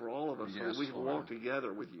 you do it for all of us so Yes, that we can Lord. walk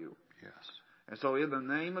together with you. Yes. And so in the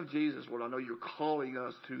name of Jesus, Lord, I know you're calling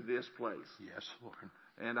us to this place. Yes, Lord.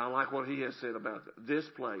 And I like what he has said about this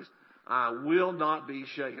place. I will not be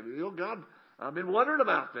shaken. You know, God, I've been wondering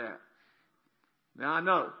about that. Now I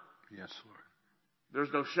know Yes, Lord. there's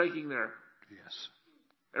no shaking there. Yes.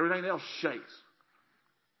 Everything else shakes.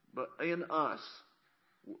 But in us,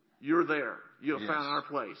 you're there. You have Yes. found our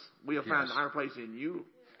place. We have found Yes. our place in you.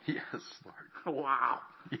 Yes, Lord. Wow.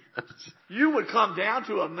 Yes. You would come down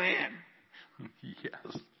to a man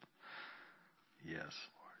Yes. Yes,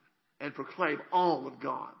 Lord. and proclaim all of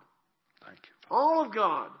God. Thank you, Father. All of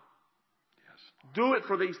God. Yes, Lord. Do it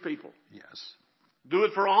for these people. Yes. Do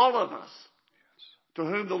it for all of us. Yes. To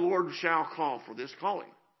whom the Lord shall call for this calling.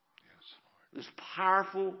 Yes, This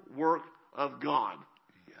powerful work of God. Lord.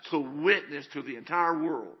 Yes. To witness to the entire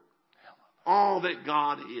world all that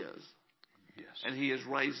God is. Yes. And he has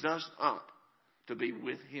raised us up to be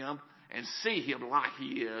with him and see him like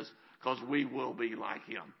he is, because we will be like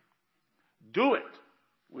him. Do it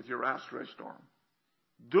with your outstretched arm.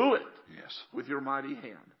 Do it Yes. with your mighty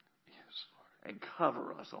hand. Yes, Lord. And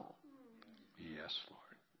cover us all. Yes,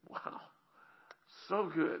 Lord. Wow. So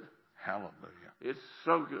good. Hallelujah. It's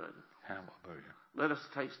so good. Hallelujah. Let us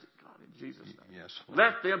taste it, God, in Jesus' name. Yes, Lord.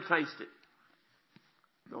 Let them taste it.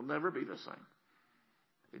 They'll never be the same.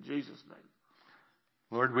 In Jesus' name.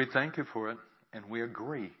 Lord, we thank you for it, and we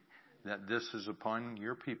agree that this is upon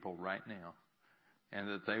your people right now, and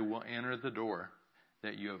that they will enter the door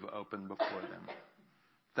that you have opened before them.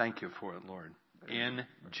 Thank you for it, Lord. In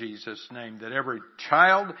Jesus' name, that every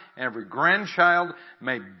child, every grandchild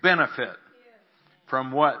may benefit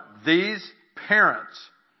from what these parents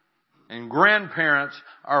and grandparents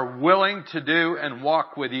are willing to do and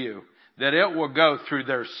walk with you. That it will go through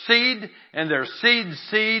their seed and their seed's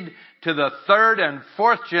seed to the third and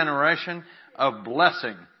fourth generation of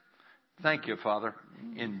blessing. Thank you, Father,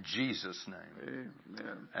 in Jesus' name.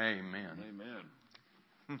 Amen. Amen. Amen.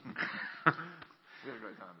 We had a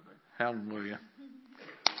great time today. Hallelujah.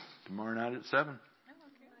 Tomorrow night at 7.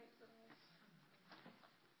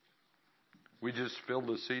 We just filled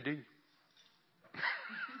the CD.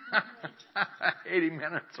 80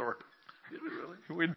 minutes or... Did we really? We